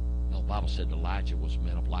 No, the Bible said Elijah was a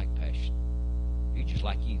man of like passion. He's just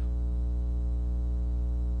like you.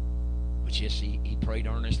 But yes, he prayed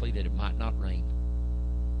earnestly that it might not rain.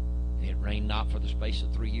 And it rained not for the space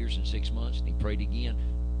of 3 years and 6 months. And he prayed again.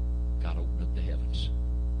 God opened up the heavens.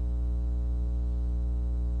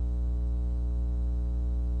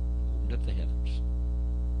 Opened up the heavens.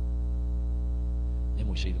 Then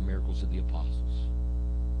we see the miracles of the apostles.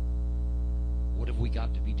 What have we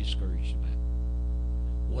got to be discouraged about?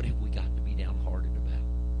 What have we got to be downhearted about?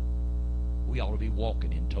 We ought to be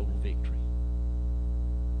walking in total victory.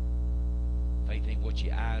 Faith ain't what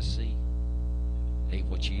your eyes see. Ain't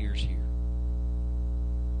what your ears hear.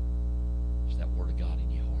 It's that Word of God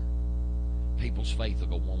in your heart. People's faith will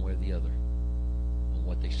go one way or the other on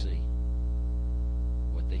what they see,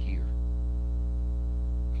 what they hear.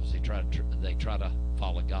 Because they try to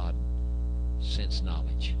follow God sense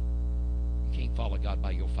knowledge. You can't follow God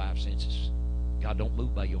by your 5 senses. God don't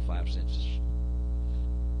move by your 5 senses.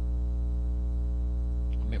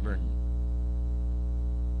 I remember I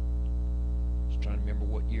was trying to remember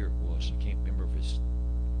what year it was. I can't remember if it's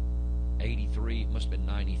 83. It must have been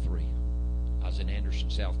 93. I was in Anderson,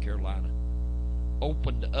 South Carolina.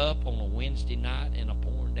 Opened up on a Wednesday night in a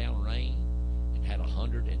pouring down rain and had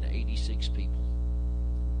 186 people.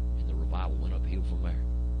 And the revival went uphill from there.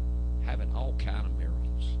 having all kind of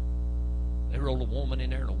miracles. They rolled a woman in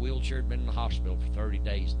there in a wheelchair, had been in the hospital for 30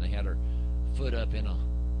 days, and they had her foot up in a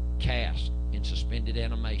cast in suspended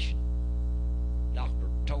animation. Doctor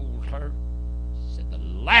told her, said, the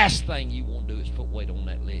last thing you want to do is put weight on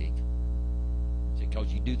that leg. Said,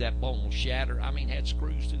 because you do, that bone will shatter. I mean, had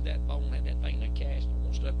screws through that bone, had that thing in a cast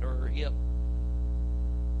almost up to her hip.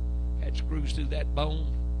 Had screws through that bone.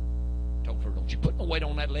 Told her, don't you put no weight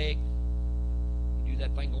on that leg. You do,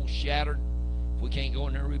 that thing gonna shatter. If we can't go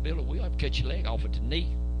in there and rebuild it, we'll have to cut your leg off at the knee.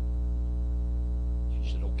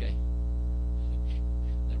 She said, okay.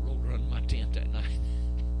 They rolled her under my tent that night.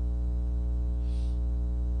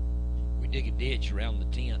 We dig a ditch around the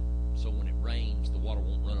tent so when it rains, the water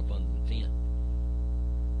won't run up under the tent.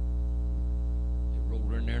 They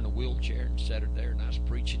rolled her in there in a wheelchair and set her there, and I was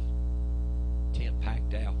preaching. Tent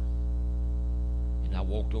packed out. And I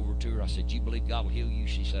walked over to her. I said, you believe God will heal you?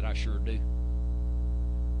 She said, I sure do.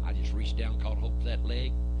 I just reached down, caught hold of that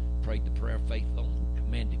leg, prayed the prayer of faith on it,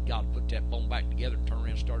 commanded God to put that bone back together, and turned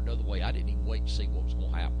around and started the other way. I didn't even wait to see what was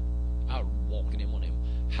going to happen. I was walking in one of them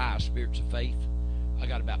high spirits of faith. I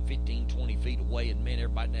got about 15, 20 feet away, and man,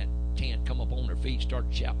 everybody in that tent come up on their feet,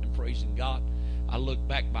 started shouting and praising God. I looked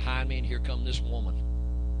back behind me, and here come this woman,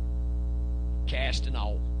 cast and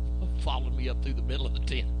all, followed me up through the middle of the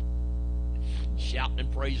tent, shouting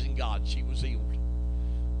and praising God. She was healed.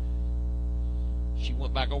 She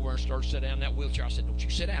went back over and started to sit down in that wheelchair. I said, don't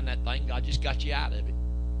you sit down in that thing. God just got you out of it.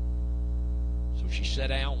 So she sat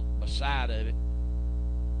down beside of it.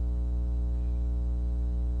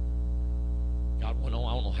 God went on.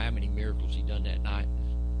 I don't know how many miracles he done that night.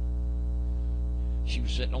 She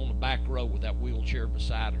was sitting on the back row with that wheelchair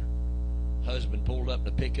beside her. Husband pulled up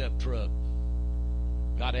the pickup truck.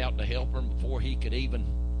 Got out to help her, and before he could even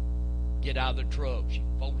get out of the truck, she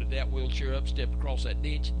folded that wheelchair up, stepped across that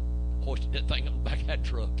ditch, hoisted that thing on the back of that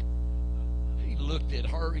truck. He looked at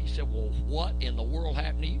her. He said, well, what in the world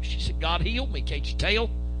happened to you? She said, God healed me. Can't you tell?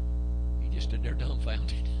 He just stood there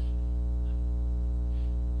dumbfounded.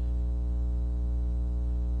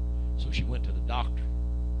 So she went to the doctor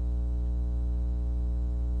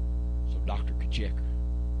so doctor could check her.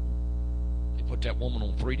 They put that woman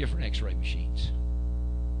on 3 different x-ray machines.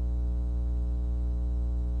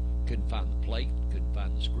 Couldn't find the plate, couldn't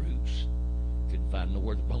find the screws, couldn't find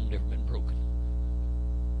where the bone had ever been broken.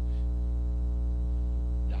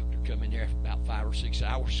 Doctor come in there after about 5 or 6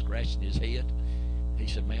 hours, scratching his head. He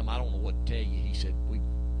said, ma'am, I don't know what to tell you. He said, we've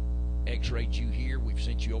x-rayed you here, we've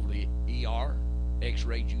sent you over to the ER,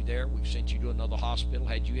 x-rayed you there, we've sent you to another hospital,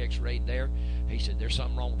 had you x-rayed there. He said, there's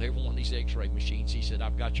something wrong with every one of these x-ray machines. He said,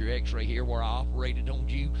 I've got your x-ray here where I operated on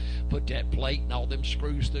you, put that plate and all them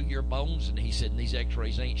screws through your bones. And he said, and these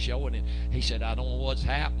x-rays ain't showing it. He said, I don't know what's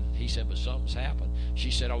happened. He said, but something's happened.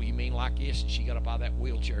 She said, oh, you mean like this? And she got up out of that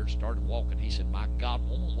wheelchair and started walking. He said, my God,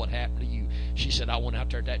 woman, what happened to you? She said, I went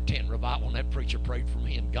out there at that tent revival, and that preacher prayed for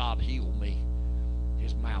me, and God healed me.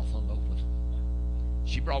 His mouth hung open.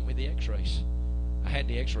 She brought me the x-rays. I had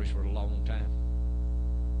the x-rays for a long time.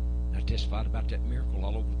 I testified about that miracle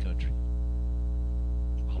all over the country.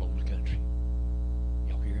 All over the country.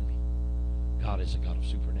 Y'all hearing me? God is a God of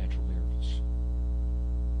supernatural miracles.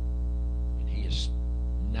 And he is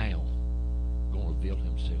now going to reveal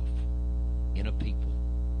himself in a people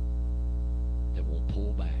that won't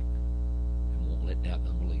pull back and won't let doubt and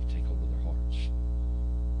unbelief take over their hearts.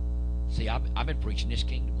 See, I've been preaching this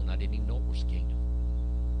kingdom when I didn't even know it was the kingdom.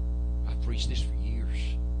 I've preached this for years.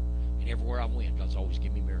 And everywhere I went, God's always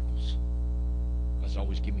given me miracles. God's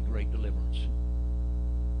always given me great deliverance.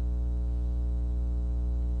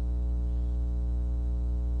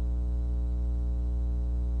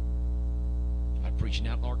 I'm preaching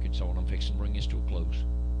out in Arkansas, and I'm fixing to bring this to a close.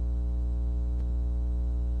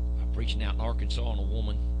 I'm preaching out in Arkansas, and a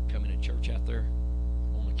woman coming to church out there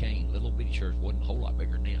on a cane, little bitty church, wasn't a whole lot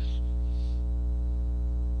bigger than this.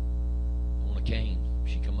 On a cane,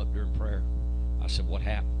 she come up during prayer. I said, what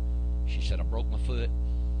happened? She said, I broke my foot.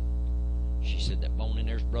 She said, that bone in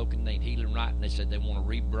there's broken. They ain't healing right. And they said they want to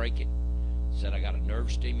re-break it. Said, I got a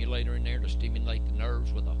nerve stimulator in there to stimulate the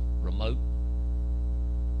nerves with a remote.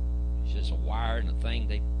 She says, a wire and a thing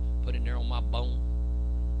they put in there on my bone.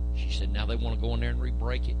 She said, now they want to go in there and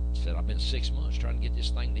re-break it. She said, I've been 6 months trying to get this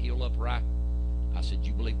thing to heal up right. I said,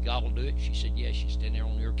 you believe God will do it? She said, yes. She's standing there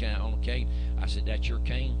on a cane. I said, that's your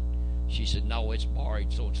cane? She said, no, it's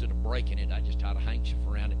borrowed, so instead of breaking it, I just tied a handkerchief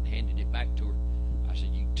around it and handed it back to her. I said,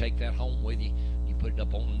 you take that home with you. You put it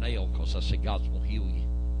up on the nail, because I said, God's going to heal you.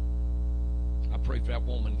 I prayed for that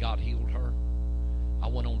woman. God healed her. I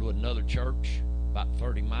went on to another church about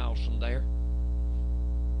 30 miles from there,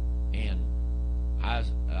 and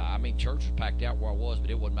I mean, church was packed out where I was, but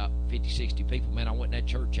it wasn't about 50, 60 people. Man, I went in that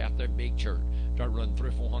church out there, big church. Started running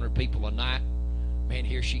 300 or 400 people a night. Man,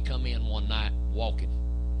 here she come in one night walking.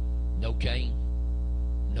 No cane,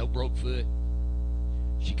 no broke foot.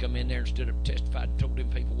 She come in there and stood up and testified and told them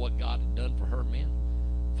people what God had done for her, man.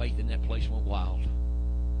 Faith in that place went wild.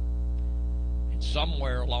 And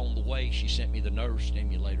somewhere along the way, she sent me the nerve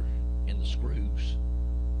stimulator and the screws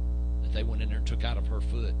that they went in there and took out of her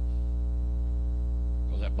foot.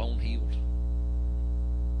 Because that bone healed.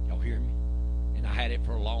 Y'all hear me? And I had it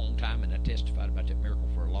for a long time, and I testified about that miracle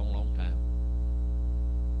for a long, long time.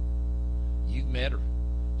 You met her.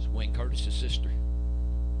 It's Wayne Curtis's sister.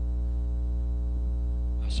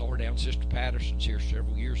 I saw her down Sister Patterson's here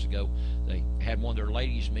several years ago. They had one of their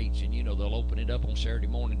ladies' meets, and you know they'll open it up on Saturday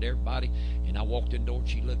morning to everybody. And I walked in the door, and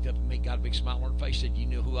she looked up at me, got a big smile on her face, said, "You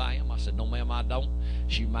know who I am?" I said, "No, ma'am, I don't."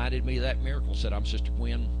 She reminded me of that miracle. Said, "I'm Sister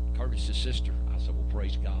Gwen Curtis's sister." I said, "Well,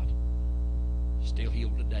 praise God. Still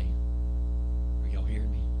healed today." Are y'all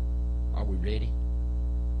hearing me? Are we ready?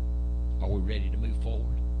 Are we ready to move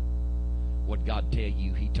forward? What God tell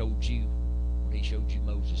you? He told you when He showed you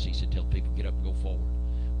Moses. He said, "Tell people, get up and go forward."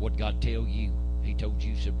 What God tell you? He told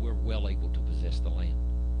you, said, "We're well able to possess the land."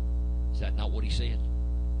 Is that not what He said?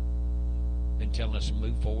 Been telling us to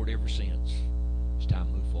move forward ever since. It's time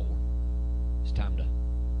to move forward. It's time to.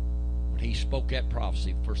 When He spoke that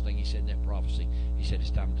prophecy, the first thing He said in that prophecy, He said, "It's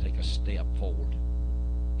time to take a step forward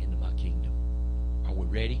into my kingdom." Are we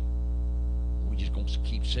ready? Or are we just going to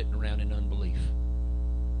keep sitting around in unbelief?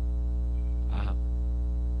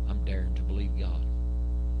 I'm daring to believe God.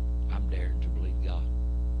 I'm daring to believe God.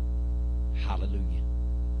 Hallelujah.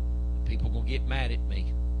 People are going to get mad at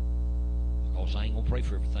me because I ain't going to pray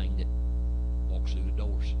for everything that walks through the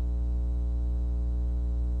doors.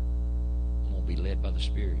 I'm going to be led by the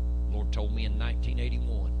Spirit. The Lord told me in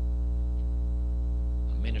 1981,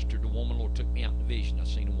 I ministered to a woman. The Lord took me out in the vision. I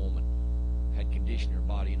seen a woman, had condition in her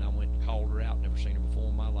body, and I went and called her out. Never seen her before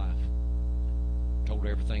in my life. Told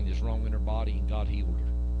her everything that's wrong in her body, and God healed her.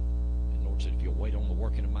 And the Lord said, "If you'll wait on the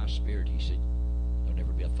working of my Spirit," He said, "there'll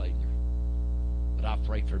never be a failure." But I've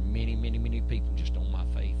prayed for many, many, many people just on my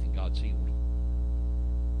faith, and God's healed them.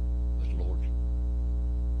 But Lord,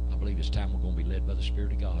 I believe it's time we're going to be led by the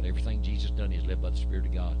Spirit of God. Everything Jesus done is led by the Spirit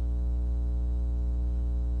of God.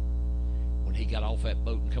 When He got off that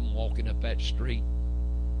boat and come walking up that street,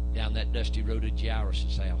 down that dusty road to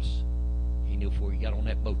Jairus' house, He knew before He got on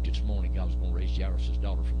that boat this morning, God was going to raise Jairus'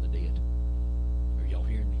 daughter from the dead. Are y'all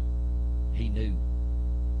hearing me? He knew.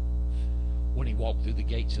 When He walked through the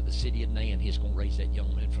gates of the city of Nain, He's going to raise that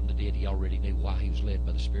young man from the dead. He already knew why He was led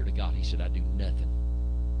by the Spirit of God. He said, "I do nothing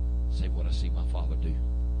save what I see my Father do.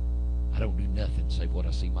 I don't do nothing save what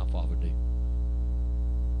I see my Father do."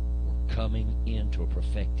 We're coming into a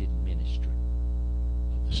perfected ministry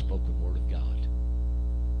of the spoken word of God.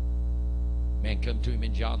 Man come to Him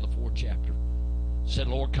in John the 4th chapter. Said,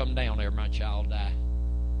 "Lord, come down there, my child die."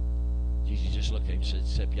 Jesus just looked at him and said,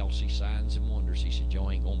 "Except y'all see signs and wonders." He said,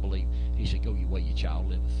 "Y'all ain't going to believe." He said, "Go your way, your child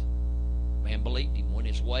liveth." Man believed Him, went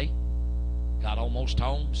his way, got almost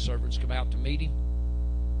home. Servants come out to meet him.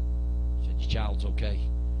 Said, "Your child's okay."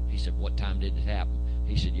 He said, "What time did it happen?"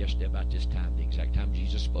 He said, "Yesterday about this time," the exact time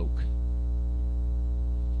Jesus spoke.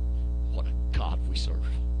 What a God we serve.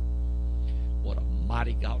 What a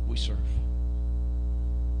mighty God we serve.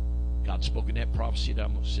 God spoke in that prophecy that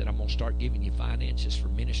said, "I'm going to start giving you finances for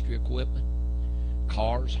ministry equipment,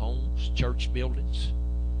 cars, homes, church buildings.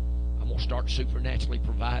 I'm going to start supernaturally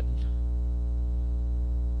providing."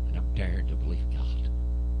 And I'm daring to believe God.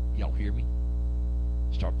 Y'all hear me?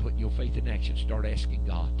 Start putting your faith in action. Start asking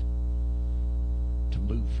God to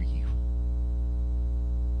move for you.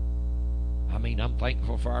 I mean, I'm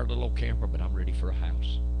thankful for our little camper, but I'm ready for a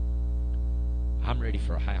house. I'm ready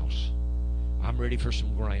for a house. I'm ready for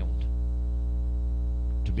some ground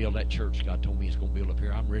to build that church God told me He's going to build up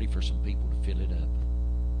here. I'm ready for some people to fill it up.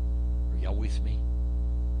 Are y'all with me?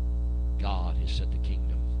 God has set the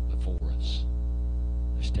kingdom before us.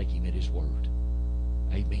 Let's take Him at His word.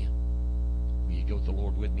 Amen. Will you go to the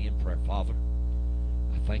Lord with me in prayer? Father,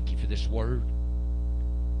 I thank You for this word.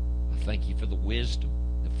 I thank You for the wisdom,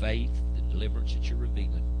 the faith, the deliverance that You're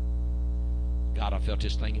revealing. God, I felt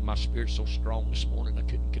this thing in my spirit so strong this morning I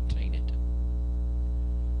couldn't contain it.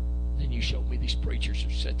 Then You showed me these preachers who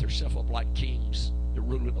set themselves up like kings. They're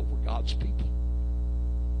ruling over God's people.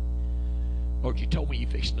 Lord, You told me You're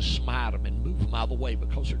fixing to smite them and move them out of the way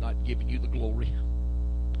because they're not giving You the glory.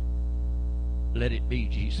 Let it be,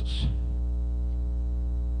 Jesus,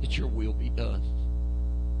 that Your will be done.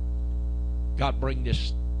 God, bring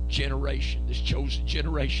this generation, this chosen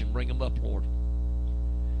generation, bring them up, Lord.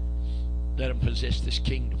 Let them possess this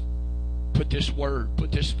kingdom. Put this word,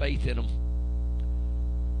 put this faith in them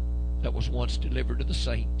that was once delivered to the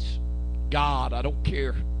saints. God, I don't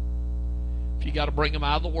care if you got to bring them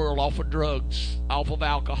out of the world, off of drugs, off of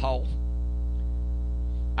alcohol,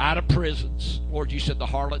 out of prisons. Lord, you said the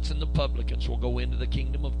harlots and the publicans will go into the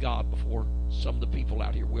kingdom of God before some of the people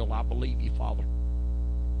out here will. I believe you, Father.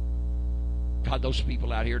 God, those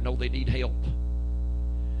people out here know they need help.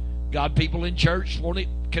 God, people in church won't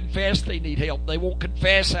confess they need help. They won't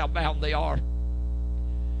confess how bound they are,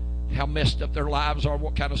 how messed up their lives are,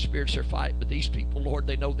 what kind of spirits they're fighting. But these people, Lord,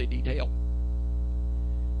 they know they need help.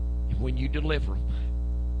 And when you deliver them,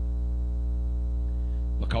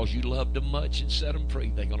 because you loved them much and set them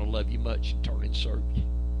free, they're going to love you much and turn and serve you.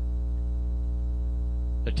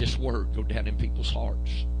 Let this word go down in people's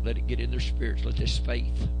hearts. Let it get in their spirits. Let this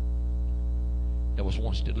faith that was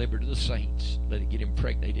once delivered to the saints, let it get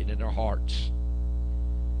impregnated in their hearts.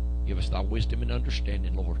 Give us thy wisdom and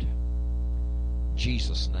understanding, Lord. In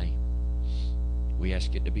Jesus' name, we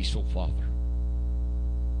ask it to be so, Father.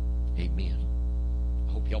 Amen.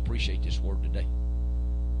 I hope y'all appreciate this word today.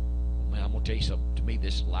 Oh, man, I'm going to tell you something. To me,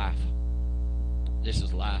 this is life. This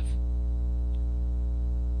is life.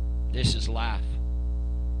 This is life.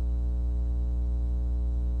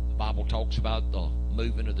 The Bible talks about the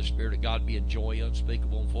moving of the Spirit of God being joy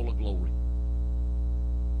unspeakable and full of glory.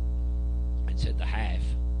 And said the half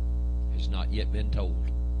has not yet been told.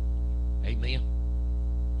 Amen.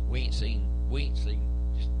 We ain't seen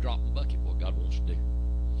just drop the bucket what God wants to do.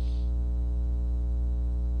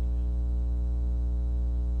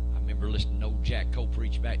 I remember listening to old Jack Cole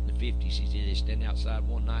preach back in the 50s. He said he standing outside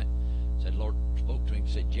one night, said, Lord spoke to him,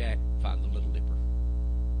 said, Jack, find the Little Dipper.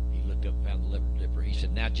 He looked up and found the Little Dipper. He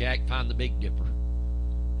said, now Jack, find the Big Dipper.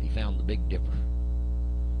 He found the Big Dipper.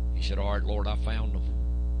 He said, all right, Lord, I found them.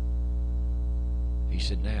 He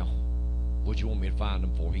said, now, what do you want me to find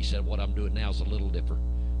them for? He said, what I'm doing now is a Little Dipper.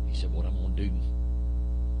 He said, what I'm going to do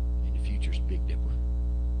in the future is a Big Dipper.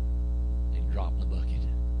 Then drop in the bucket.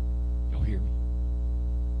 Y'all hear me?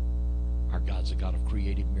 Our God's a God of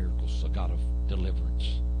creative miracles, a God of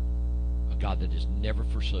deliverance, a God that has never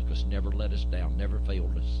forsook us, never let us down, never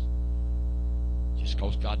failed us. Just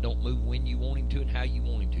because God don't move when you want him to and how you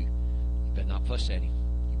want him to, you better not fuss at him.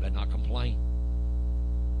 You better not complain.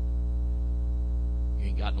 You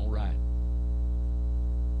ain't got no right.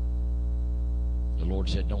 The Lord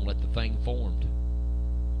said, don't let the thing formed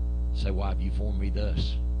say, why have you formed me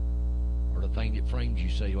thus? Or the thing that frames you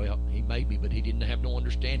say, well, he made me, but he didn't have no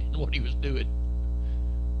understanding of what he was doing.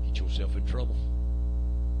 Get yourself in trouble.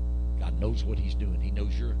 God knows what he's doing. He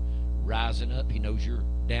knows you're rising up. He knows your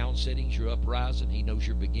down settings, your uprising. He knows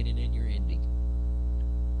your beginning and your ending.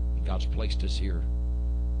 And God's placed us here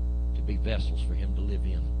to be vessels for him to live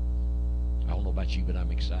in. I don't know about you, but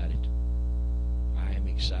I'm excited. I am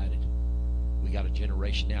excited. We got a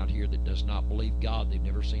generation out here that does not believe God. They've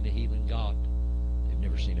never seen a healing God. They've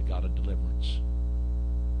never seen a God of deliverance.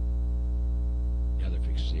 Now they're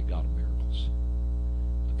fixing to see a God of miracles.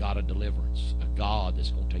 A God of deliverance. A God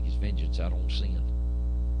that's going to take his vengeance out on sin.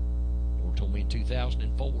 The Lord told me in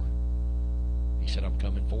 2004, he said, I'm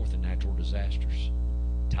coming forth in natural disasters.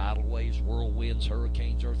 Tidal waves, whirlwinds,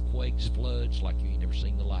 hurricanes, earthquakes, floods, like you ain't never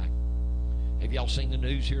seen the like. Have y'all seen the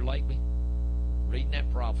news here lately? Reading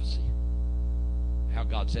that prophecy. How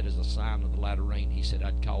God said as a sign of the latter rain, he said,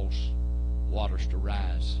 I'd cause waters to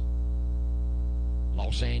rise.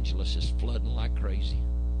 Los Angeles is flooding like crazy.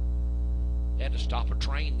 They had to stop a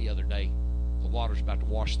train the other day. The water's about to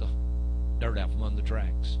wash the dirt out from under the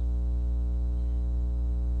tracks.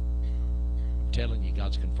 I'm telling you,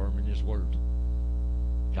 God's confirming his word.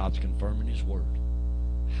 God's confirming his word.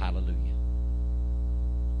 Hallelujah.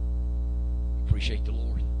 Appreciate the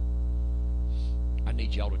Lord. I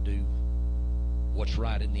need y'all to do what's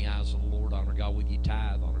right in the eyes of the Lord. Honor God with your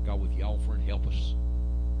tithe. Honor God with your offering. Help us.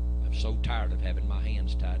 I'm so tired of having my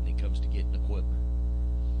hands tied when it comes to getting equipment.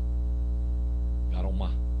 Got on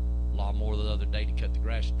my lawnmower the other day to cut the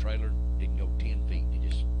grass trailer. Didn't go 10 feet. It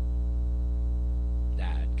just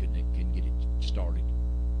died. Couldn't get it started.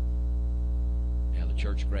 Now the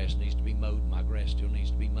church grass needs to be mowed. My grass still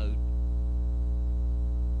needs to be mowed.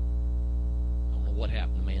 I don't know what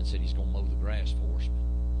happened. The man said he's going to mow the grass for us.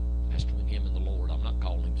 But that's between him and the Lord. I'm not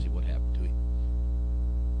calling him to see what happened to him.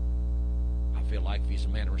 I feel like if he's a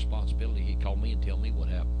man of responsibility, he'd call me and tell me what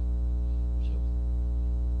happened. So,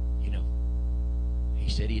 you know, he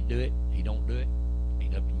said he'd do it. He don't do it.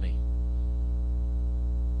 Ain't up to me.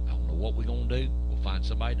 I don't know what we're going to do. We'll find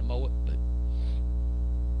somebody to mow it, but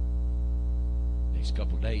next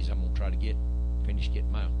couple of days I'm going to try to finish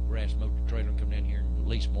getting my grass mowed the trailer and come down here and at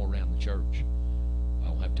least mow around the church.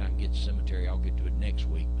 I don't have time to get to the cemetery. I'll get to it next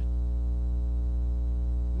week. But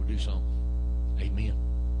we'll do something. Amen.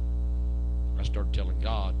 I started telling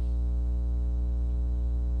God,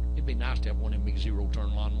 it'd be nice to have one of them big zero-turn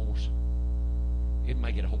lawnmowers. It'd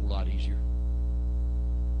make it a whole lot easier.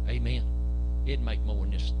 Amen. It'd make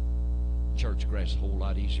mowing this church grass a whole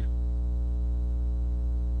lot easier.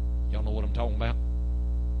 Y'all know what I'm talking about?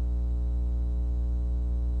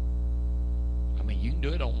 I mean, you can do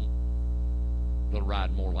it on a little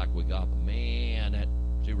ride more like we got, but man, that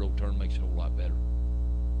zero-turn makes it a whole lot better.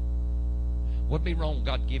 What'd be wrong with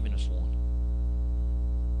God giving us one?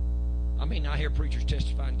 I mean, I hear preachers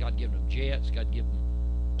testifying God giving them jets, God giving them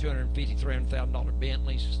 $250,000, $300,000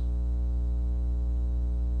 Bentleys.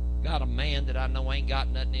 Got a man that I know ain't got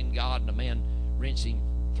nothing in God, and a man rents him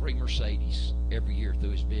 3 Mercedes every year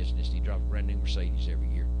through his business. He drives a brand new Mercedes every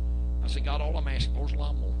year. I said, God, all I'm asking for is a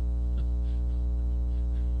lawnmower.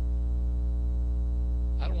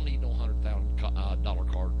 I don't need no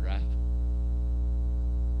 $100,000 car to drive.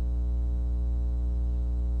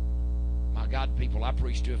 My God, people I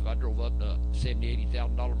preached to, if I drove up to $70,000,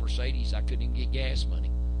 $80,000 Mercedes, I couldn't even get gas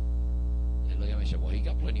money. They looked at me and said, well, he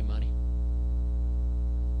got plenty of money.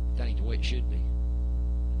 That ain't the way it should be.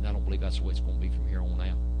 And I don't believe that's the way it's going to be from here on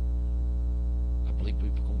out. I believe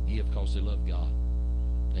people are going to give because they love God.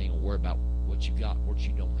 They ain't going to worry about what you got, what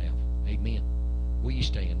you don't have. Amen. Will you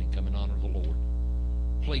stand and come and honor the Lord?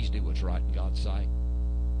 Please do what's right in God's sight.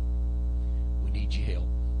 We need your help.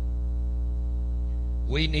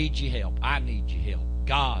 We need your help. I need your help.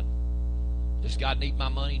 God, does God need my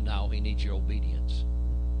money? No, He needs your obedience.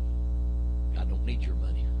 God don't need your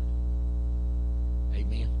money.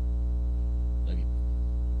 Amen. Love you.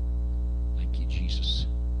 Thank you, Jesus.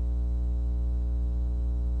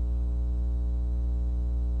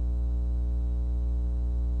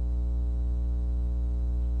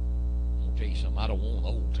 I'm going to tell you something. I don't want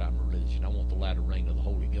old-time religion. I want the latter rain of the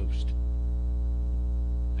Holy Ghost.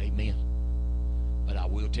 Amen. But I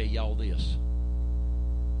will tell y'all this.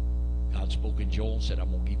 God spoke in Joel and said,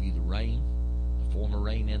 I'm going to give you the rain, the former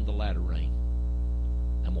rain and the latter rain.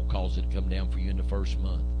 I'm going to cause it to come down for you in the first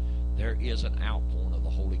month. There is an outpouring of the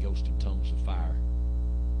Holy Ghost in tongues of fire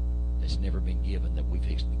that's never been given that we're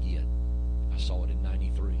fixing to get. I saw it in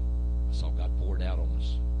 93. I saw God pour it out on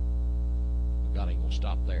us. But God ain't going to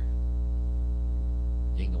stop there.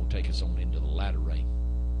 He ain't going to take us on into the latter rain.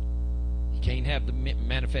 You can't have the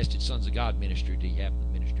manifested sons of God ministry till you have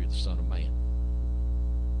the ministry of the Son of Man.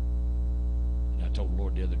 And I told the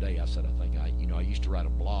Lord the other day, I said, I think I used to write a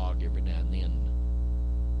blog every now and then.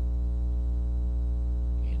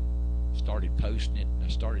 Started posting it. I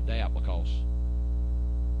started that because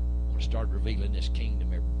when I started revealing this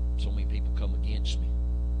kingdom, so many people come against me.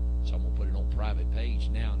 So I'm going to put it on private page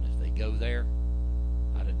now, and if they go there,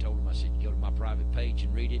 I done told them, I said, you go to my private page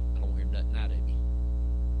and read it, I don't hear nothing out of you.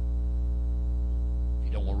 If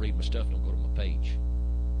you don't want to read my stuff, don't go to my page.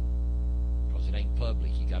 Because it ain't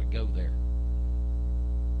public. You got to go there.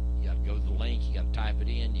 You got to go to the link, you got to type it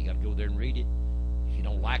in, you got to go there and read it. If you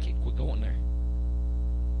don't like it, quit going there.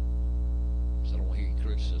 I don't want to hear your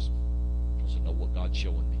criticism because I know what God's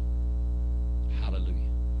showing me. Hallelujah.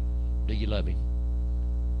 Do you love Him?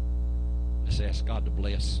 Let's ask God to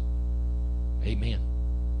bless. Amen.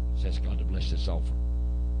 Let's ask God to bless this offering.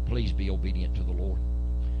 Please be obedient to the Lord.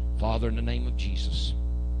 Father, in the name of Jesus,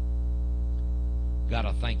 God,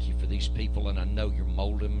 I thank you for these people, and I know you're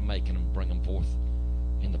molding them and making them, bring them forth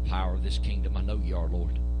in the power of this kingdom. I know you are,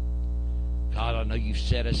 Lord. God, I know you've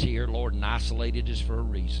set us here, Lord, and isolated us for a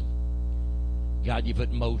reason. God, you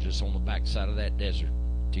put Moses on the backside of that desert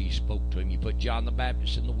till you spoke to him. You put John the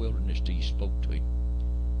Baptist in the wilderness till you spoke to him.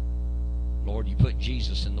 Lord, you put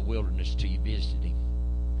Jesus in the wilderness till you visited him.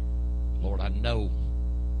 Lord, I know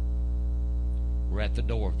we're at the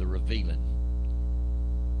door of the revealing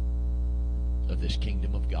of this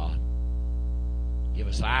kingdom of God. Give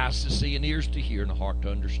us eyes to see and ears to hear and a heart to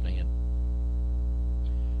understand.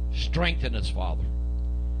 Strengthen us, Father.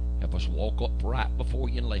 Help us walk upright before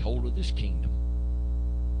you and lay hold of this kingdom.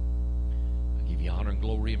 I give you honor and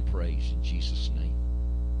glory and praise in Jesus' name.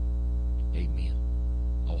 Amen.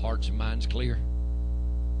 All hearts and minds clear?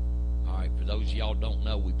 All right, for those of y'all don't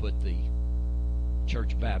know, we put the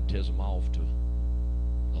church baptism off to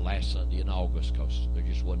the last Sunday in August because there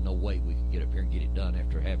just wasn't no way we could get up here and get it done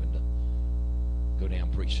after having to go down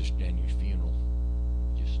and preach Sister Daniel's funeral.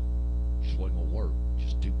 Just wasn't going to work.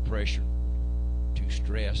 Just too pressure, too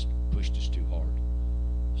stressed, pushed us too hard.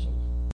 So